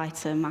by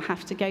item. I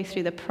have to go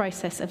through the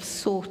process of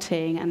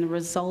sorting and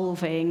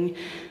resolving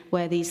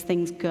where these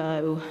things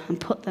go and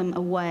put them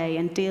away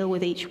and deal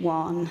with each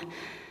one.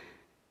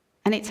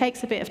 And it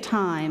takes a bit of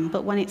time,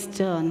 but when it's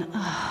done,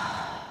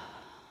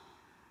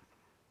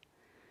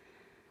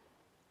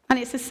 And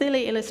it's a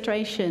silly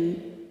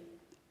illustration,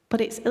 but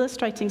it's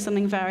illustrating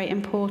something very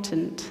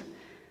important.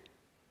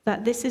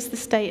 That this is the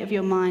state of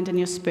your mind and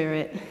your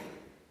spirit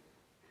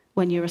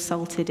when you're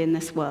assaulted in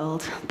this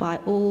world by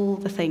all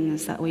the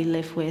things that we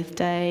live with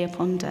day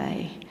upon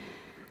day.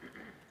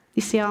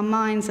 You see, our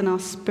minds and our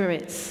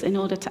spirits, in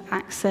order to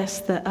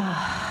access the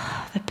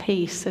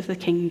peace of the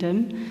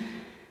kingdom,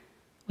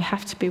 we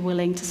have to be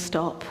willing to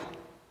stop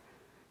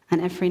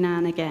and every now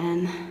and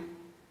again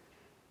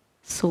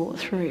sort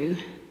through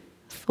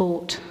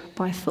thought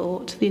by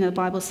thought. You know, the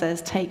Bible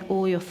says, take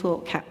all your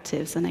thought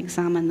captives and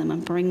examine them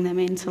and bring them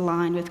into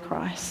line with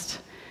Christ.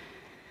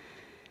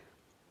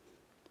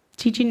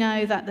 Did you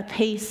know that the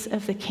peace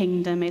of the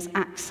kingdom is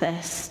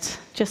accessed,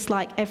 just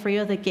like every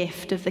other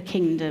gift of the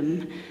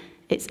kingdom,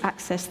 it's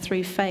accessed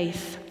through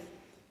faith.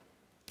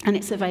 And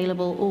it's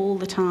available all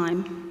the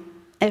time,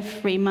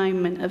 every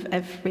moment of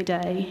every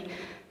day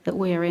that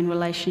we are in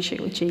relationship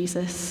with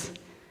Jesus.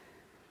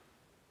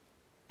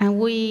 And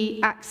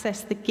we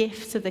access the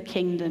gifts of the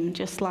kingdom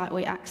just like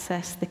we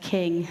access the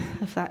king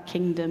of that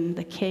kingdom,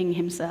 the king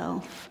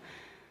himself.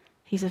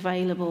 He's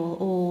available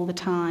all the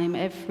time,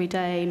 every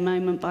day,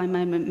 moment by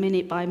moment,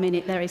 minute by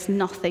minute. There is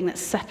nothing that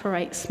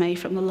separates me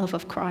from the love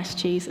of Christ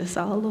Jesus,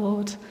 our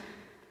Lord.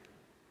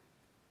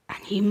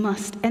 And you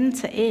must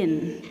enter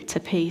into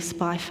peace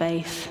by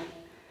faith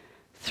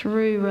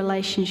through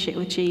relationship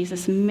with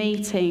Jesus,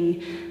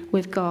 meeting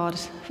with God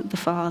the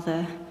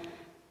Father,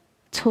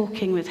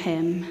 talking with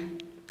him,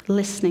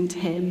 listening to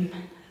him,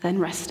 then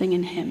resting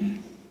in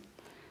him.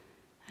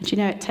 And you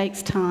know, it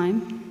takes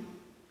time.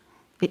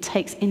 It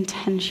takes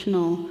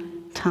intentional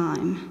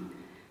time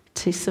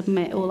to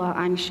submit all our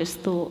anxious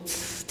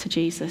thoughts to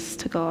Jesus,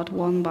 to God,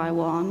 one by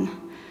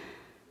one.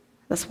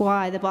 That's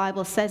why the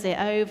Bible says it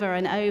over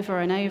and over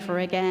and over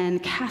again.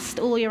 Cast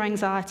all your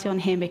anxiety on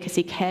him because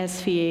he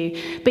cares for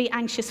you. Be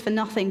anxious for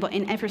nothing, but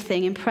in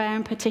everything, in prayer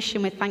and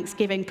petition with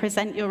thanksgiving,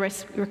 present your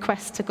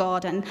requests to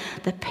God, and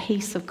the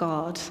peace of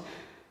God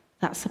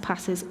that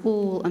surpasses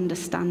all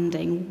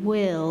understanding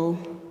will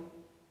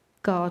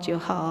guard your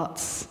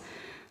hearts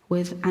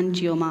and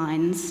your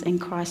minds in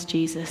Christ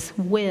Jesus.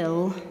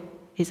 Will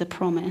is a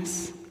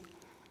promise.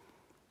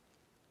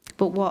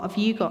 But what have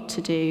you got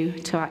to do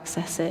to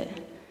access it?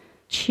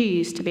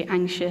 Choose to be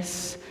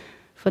anxious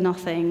for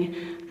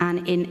nothing,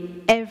 and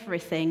in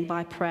everything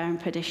by prayer and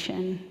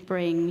petition,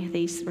 bring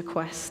these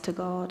requests to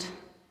God.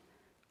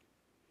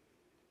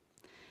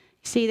 You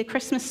see, the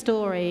Christmas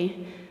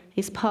story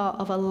is part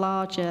of a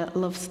larger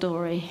love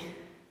story.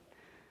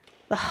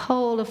 The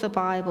whole of the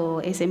Bible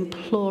is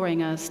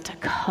imploring us to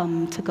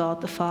come to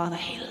God the Father.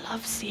 He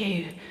loves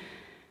you.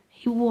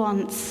 He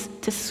wants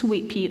to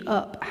sweep you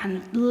up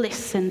and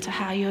listen to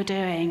how you're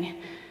doing.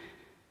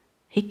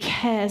 He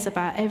cares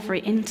about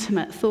every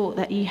intimate thought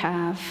that you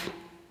have.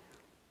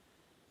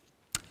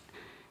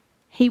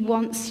 He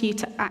wants you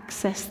to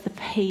access the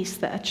peace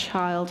that a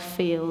child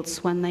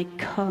feels when they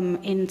come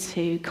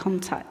into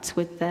contact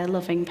with their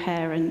loving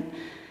parent.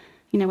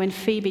 You know, when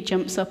Phoebe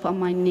jumps up on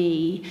my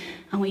knee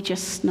and we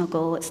just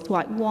snuggle, it's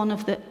like one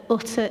of the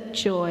utter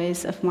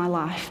joys of my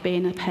life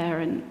being a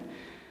parent.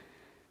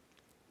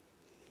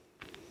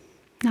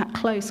 That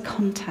close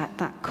contact,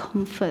 that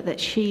comfort that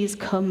she's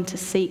come to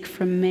seek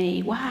from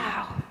me.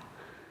 Wow.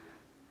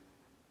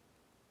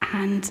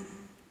 And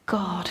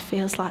God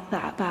feels like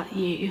that about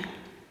you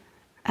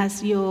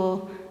as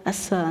you're a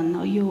son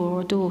or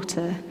you're a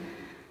daughter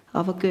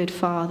of a good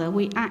father.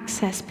 We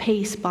access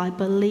peace by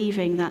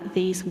believing that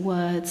these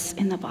words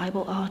in the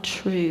Bible are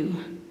true.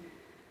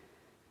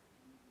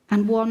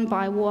 And one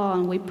by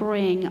one, we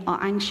bring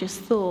our anxious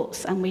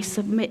thoughts and we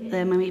submit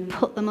them and we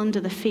put them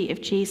under the feet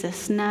of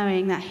Jesus,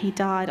 knowing that he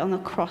died on the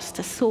cross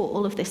to sort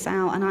all of this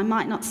out. And I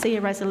might not see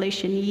a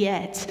resolution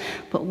yet,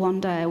 but one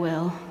day I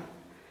will.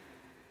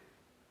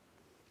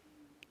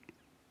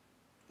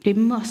 We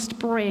must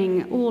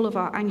bring all of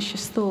our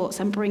anxious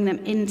thoughts and bring them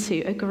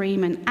into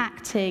agreement,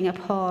 acting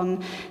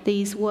upon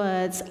these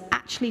words,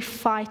 actually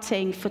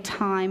fighting for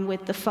time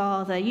with the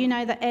Father. You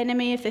know, the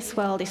enemy of this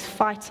world is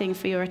fighting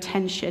for your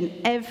attention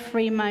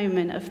every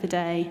moment of the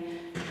day.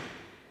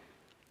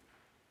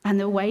 And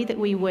the way that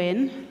we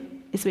win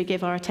is we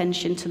give our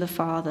attention to the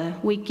Father.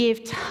 We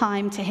give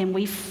time to him.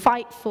 We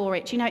fight for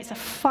it. You know, it's a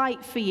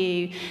fight for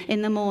you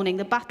in the morning.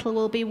 The battle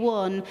will be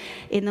won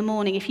in the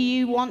morning. If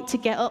you want to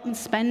get up and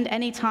spend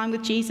any time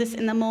with Jesus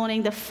in the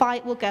morning, the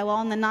fight will go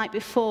on the night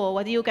before,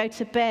 whether you'll go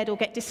to bed or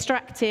get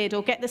distracted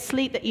or get the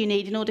sleep that you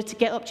need in order to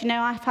get up. Do you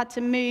know, I've had to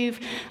move.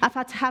 I've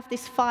had to have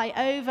this fight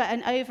over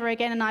and over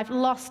again, and I've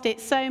lost it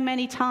so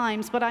many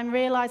times, but I'm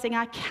realizing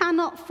I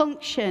cannot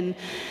function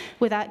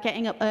without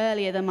getting up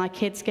earlier than my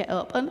kids get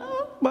up. And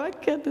oh my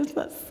goodness,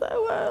 that's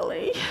so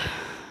early.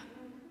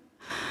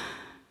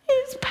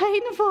 It's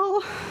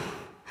painful.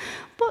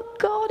 But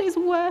God is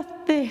worth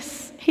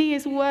this. He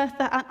is worth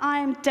that, and I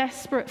am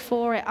desperate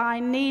for it. I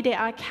need it.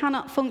 I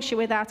cannot function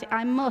without it.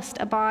 I must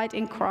abide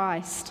in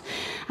Christ.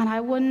 And I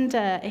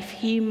wonder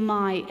if you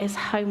might, as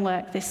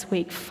homework this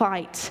week,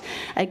 fight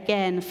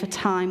again for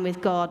time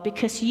with God,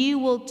 because you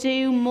will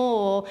do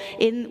more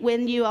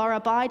when you are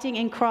abiding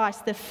in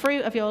Christ. The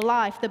fruit of your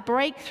life, the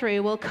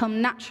breakthrough will come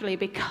naturally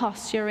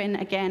because you're in,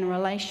 again,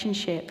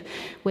 relationship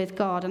with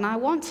God. And I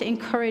want to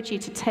encourage you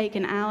to take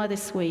an hour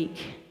this week.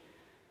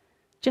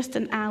 Just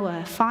an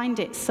hour, find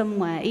it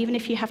somewhere, even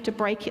if you have to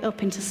break it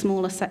up into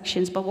smaller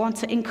sections, but I want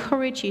to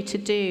encourage you to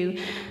do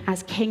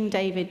as King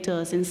David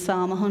does in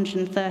Psalm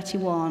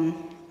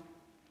 131.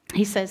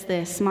 He says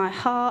this, "My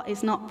heart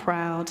is not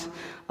proud,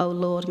 O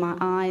Lord, my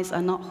eyes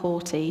are not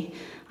haughty.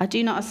 I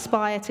do not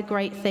aspire to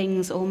great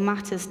things or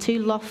matters too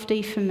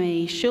lofty for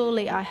me.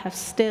 Surely I have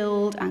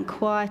stilled and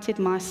quieted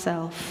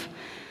myself.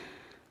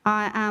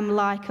 I am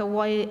like a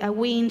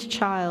weaned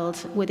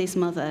child with his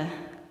mother.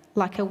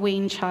 Like a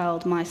weaned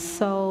child, my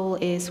soul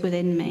is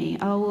within me.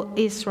 O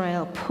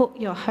Israel, put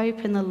your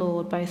hope in the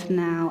Lord both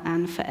now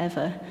and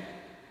forever."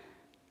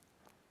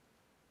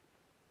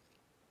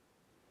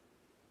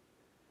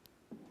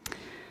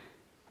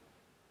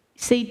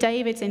 See,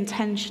 David's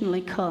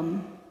intentionally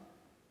come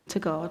to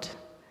God.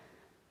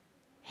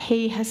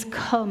 He has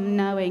come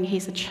knowing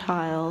he's a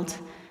child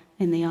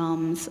in the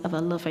arms of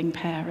a loving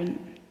parent.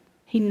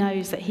 He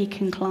knows that he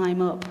can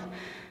climb up.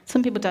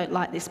 Some people don't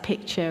like this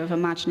picture of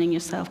imagining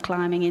yourself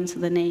climbing into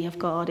the knee of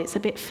God. It's a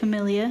bit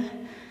familiar.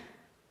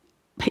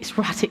 It's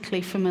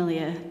radically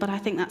familiar. But I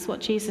think that's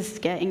what Jesus is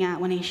getting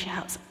at when he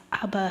shouts,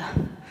 "Abba,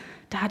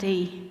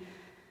 Daddy."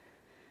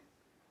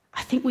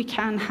 I think we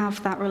can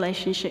have that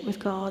relationship with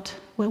God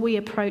where we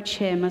approach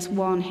him as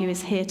one who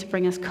is here to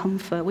bring us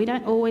comfort. We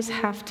don't always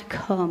have to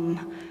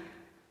come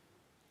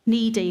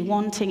needy,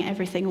 wanting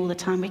everything all the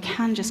time. We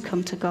can just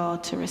come to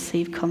God to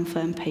receive comfort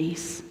and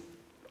peace.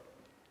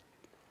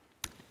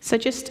 So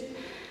just,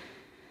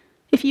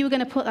 if you were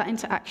going to put that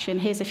into action,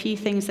 here's a few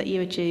things that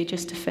you would do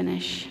just to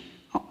finish.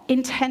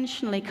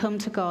 Intentionally come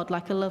to God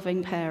like a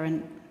loving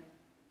parent.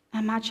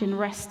 Imagine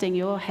resting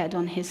your head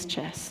on his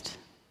chest.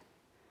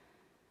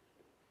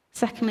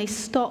 Secondly,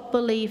 stop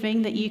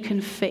believing that you can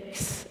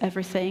fix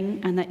everything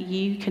and that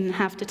you can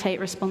have to take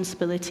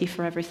responsibility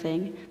for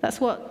everything.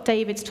 That's what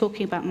David's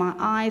talking about. My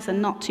eyes are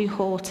not too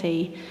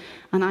haughty,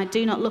 and I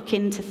do not look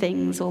into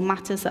things or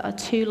matters that are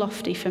too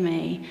lofty for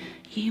me.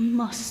 You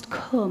must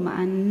come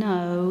and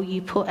know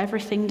you put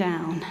everything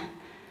down.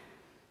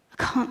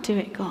 I can't do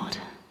it, God.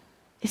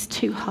 It's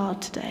too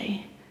hard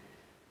today.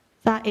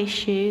 That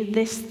issue,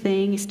 this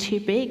thing is too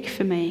big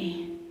for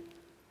me.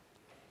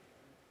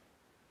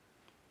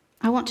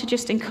 I want to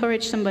just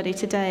encourage somebody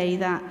today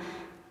that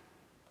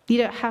you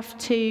don't have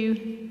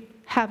to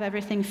have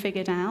everything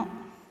figured out,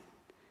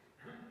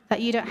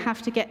 that you don't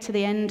have to get to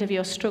the end of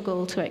your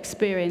struggle to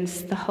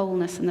experience the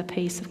wholeness and the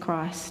peace of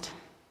Christ.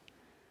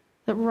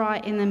 That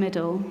right in the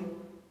middle,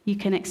 you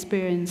can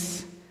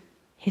experience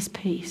his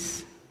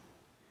peace.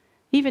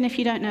 Even if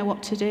you don't know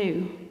what to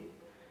do,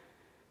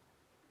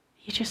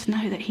 you just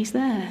know that he's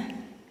there.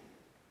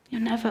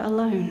 You're never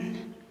alone.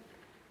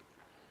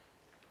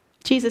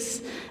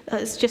 Jesus,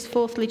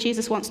 fourthly,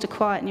 Jesus wants to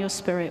quieten your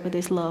spirit with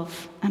his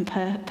love and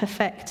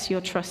perfect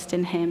your trust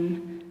in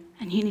him,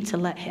 and you need to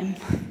let him.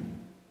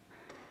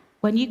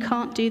 When you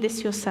can't do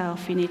this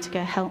yourself, you need to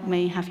go, "Help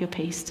me have your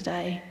peace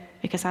today,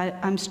 because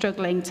I'm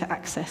struggling to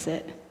access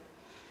it."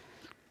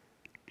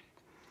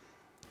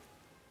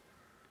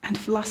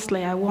 And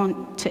lastly, I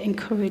want to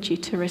encourage you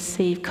to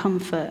receive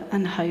comfort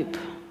and hope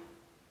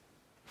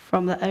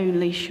from the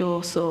only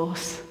sure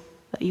source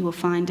that you will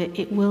find it.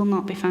 It will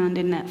not be found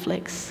in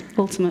Netflix,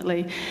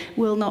 ultimately. It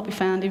will not be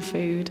found in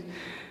food.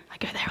 I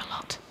go there a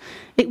lot.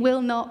 It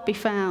will not be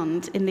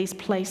found in these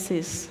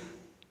places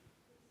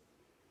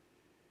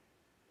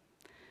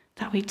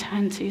that we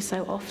turn to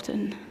so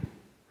often.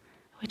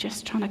 We're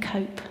just trying to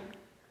cope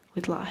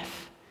with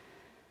life.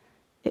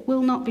 It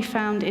will not be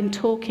found in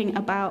talking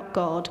about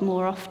God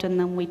more often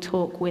than we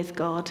talk with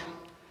God.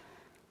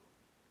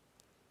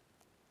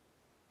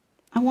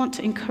 I want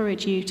to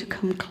encourage you to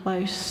come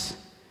close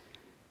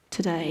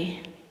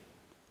today.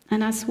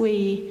 And as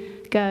we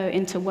go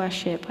into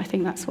worship, I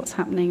think that's what's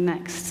happening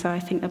next. So I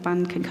think the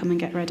band can come and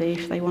get ready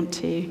if they want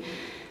to.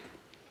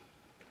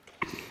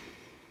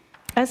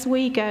 As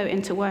we go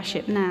into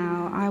worship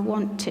now, I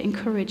want to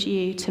encourage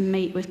you to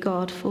meet with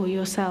God for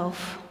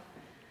yourself.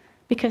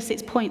 Because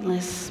it's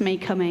pointless me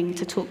coming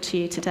to talk to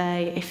you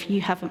today if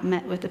you haven't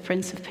met with the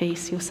Prince of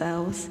Peace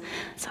yourselves.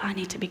 So I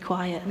need to be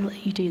quiet and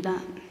let you do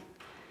that.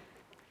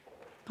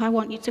 I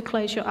want you to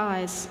close your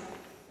eyes.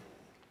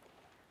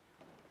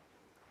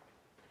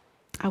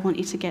 I want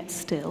you to get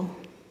still.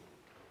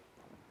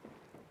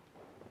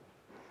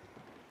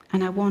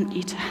 And I want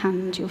you to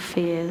hand your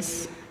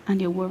fears and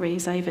your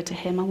worries over to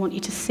him. I want you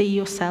to see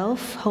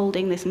yourself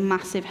holding this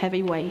massive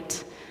heavy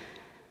weight.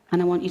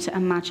 And I want you to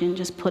imagine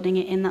just putting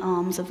it in the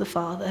arms of the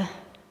Father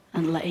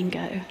and letting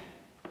go.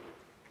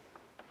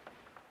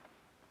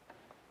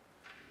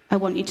 I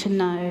want you to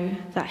know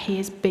that he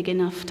is big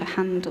enough to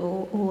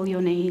handle all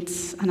your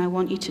needs, and I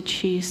want you to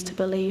choose to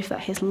believe that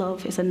his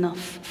love is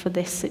enough for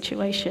this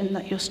situation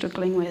that you're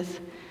struggling with.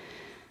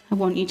 I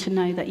want you to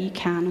know that you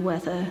can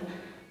weather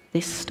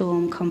this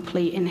storm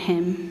complete in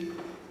him.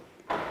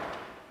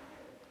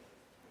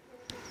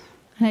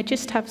 And I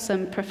just have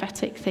some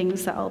prophetic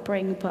things that I'll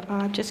bring, but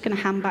I'm just going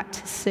to hand back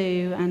to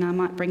Sue, and I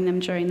might bring them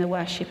during the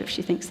worship if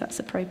she thinks that's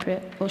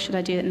appropriate. Or should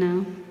I do it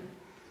now?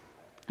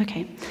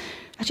 Okay.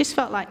 I just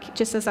felt like,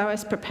 just as I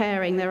was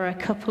preparing, there were a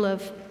couple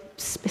of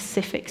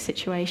specific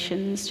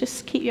situations.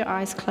 Just keep your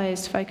eyes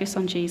closed, focus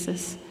on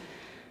Jesus.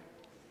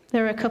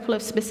 There are a couple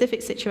of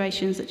specific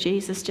situations that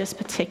Jesus just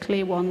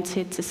particularly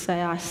wanted to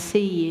say, I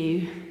see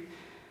you.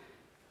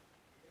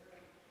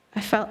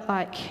 I felt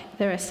like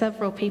there are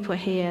several people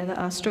here that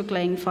are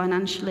struggling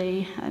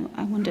financially.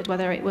 I wondered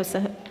whether it was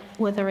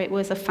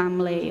a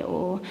family,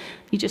 or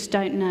you just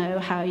don't know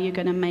how you're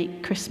going to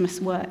make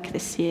Christmas work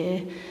this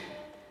year.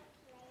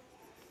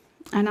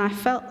 And I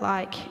felt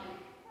like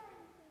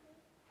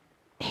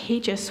he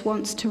just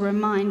wants to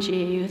remind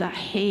you that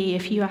he,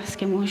 if you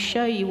ask him, will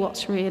show you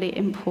what's really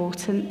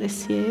important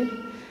this year.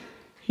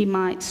 He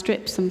might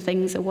strip some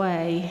things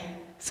away,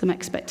 some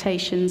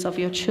expectations of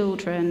your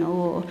children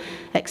or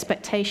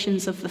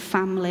expectations of the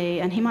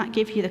family, and he might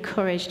give you the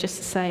courage just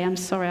to say, I'm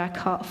sorry, I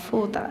can't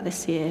afford that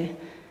this year.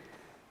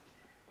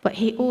 But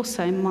he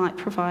also might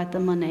provide the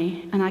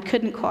money, and I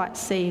couldn't quite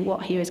see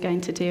what he was going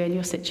to do in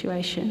your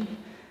situation.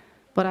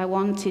 But I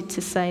wanted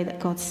to say that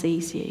God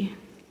sees you.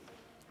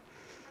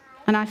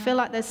 And I feel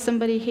like there's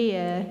somebody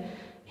here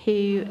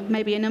who,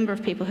 maybe a number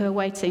of people who are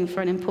waiting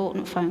for an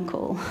important phone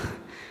call,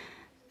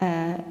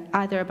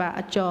 either about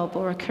a job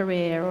or a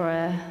career or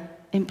an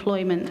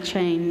employment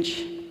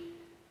change.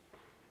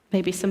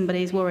 Maybe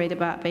somebody's worried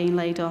about being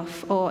laid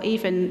off, or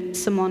even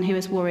someone who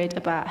is worried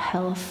about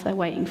health, they're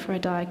waiting for a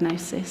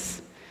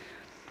diagnosis.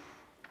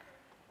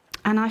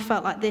 And I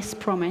felt like this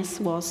promise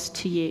was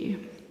to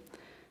you.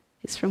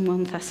 It's from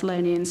 1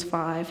 Thessalonians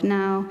 5.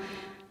 Now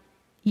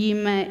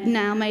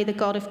may the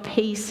God of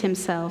peace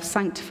himself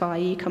sanctify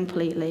you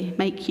completely,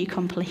 make you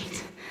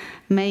complete.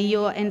 May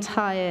your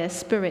entire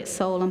spirit,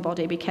 soul, and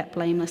body be kept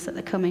blameless at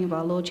the coming of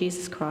our Lord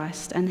Jesus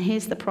Christ. And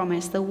here's the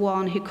promise: the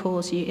one who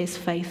calls you is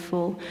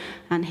faithful,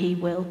 and he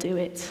will do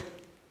it.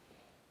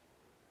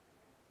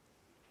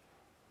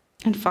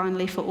 And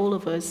finally, for all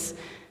of us,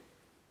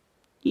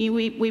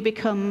 we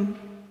become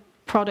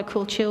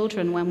prodigal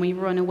children when we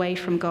run away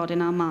from God in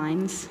our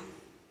minds.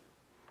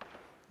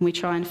 We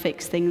try and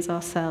fix things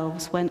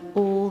ourselves, when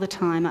all the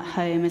time at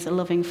home is a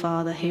loving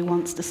Father who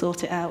wants to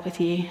sort it out with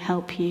you,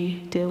 help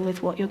you deal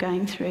with what you're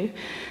going through.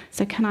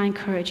 So can I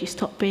encourage you,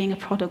 stop being a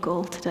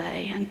prodigal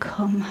today and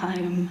come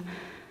home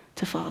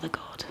to Father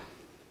God.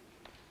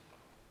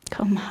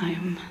 Come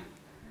home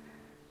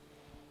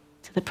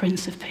to the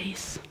Prince of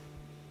Peace.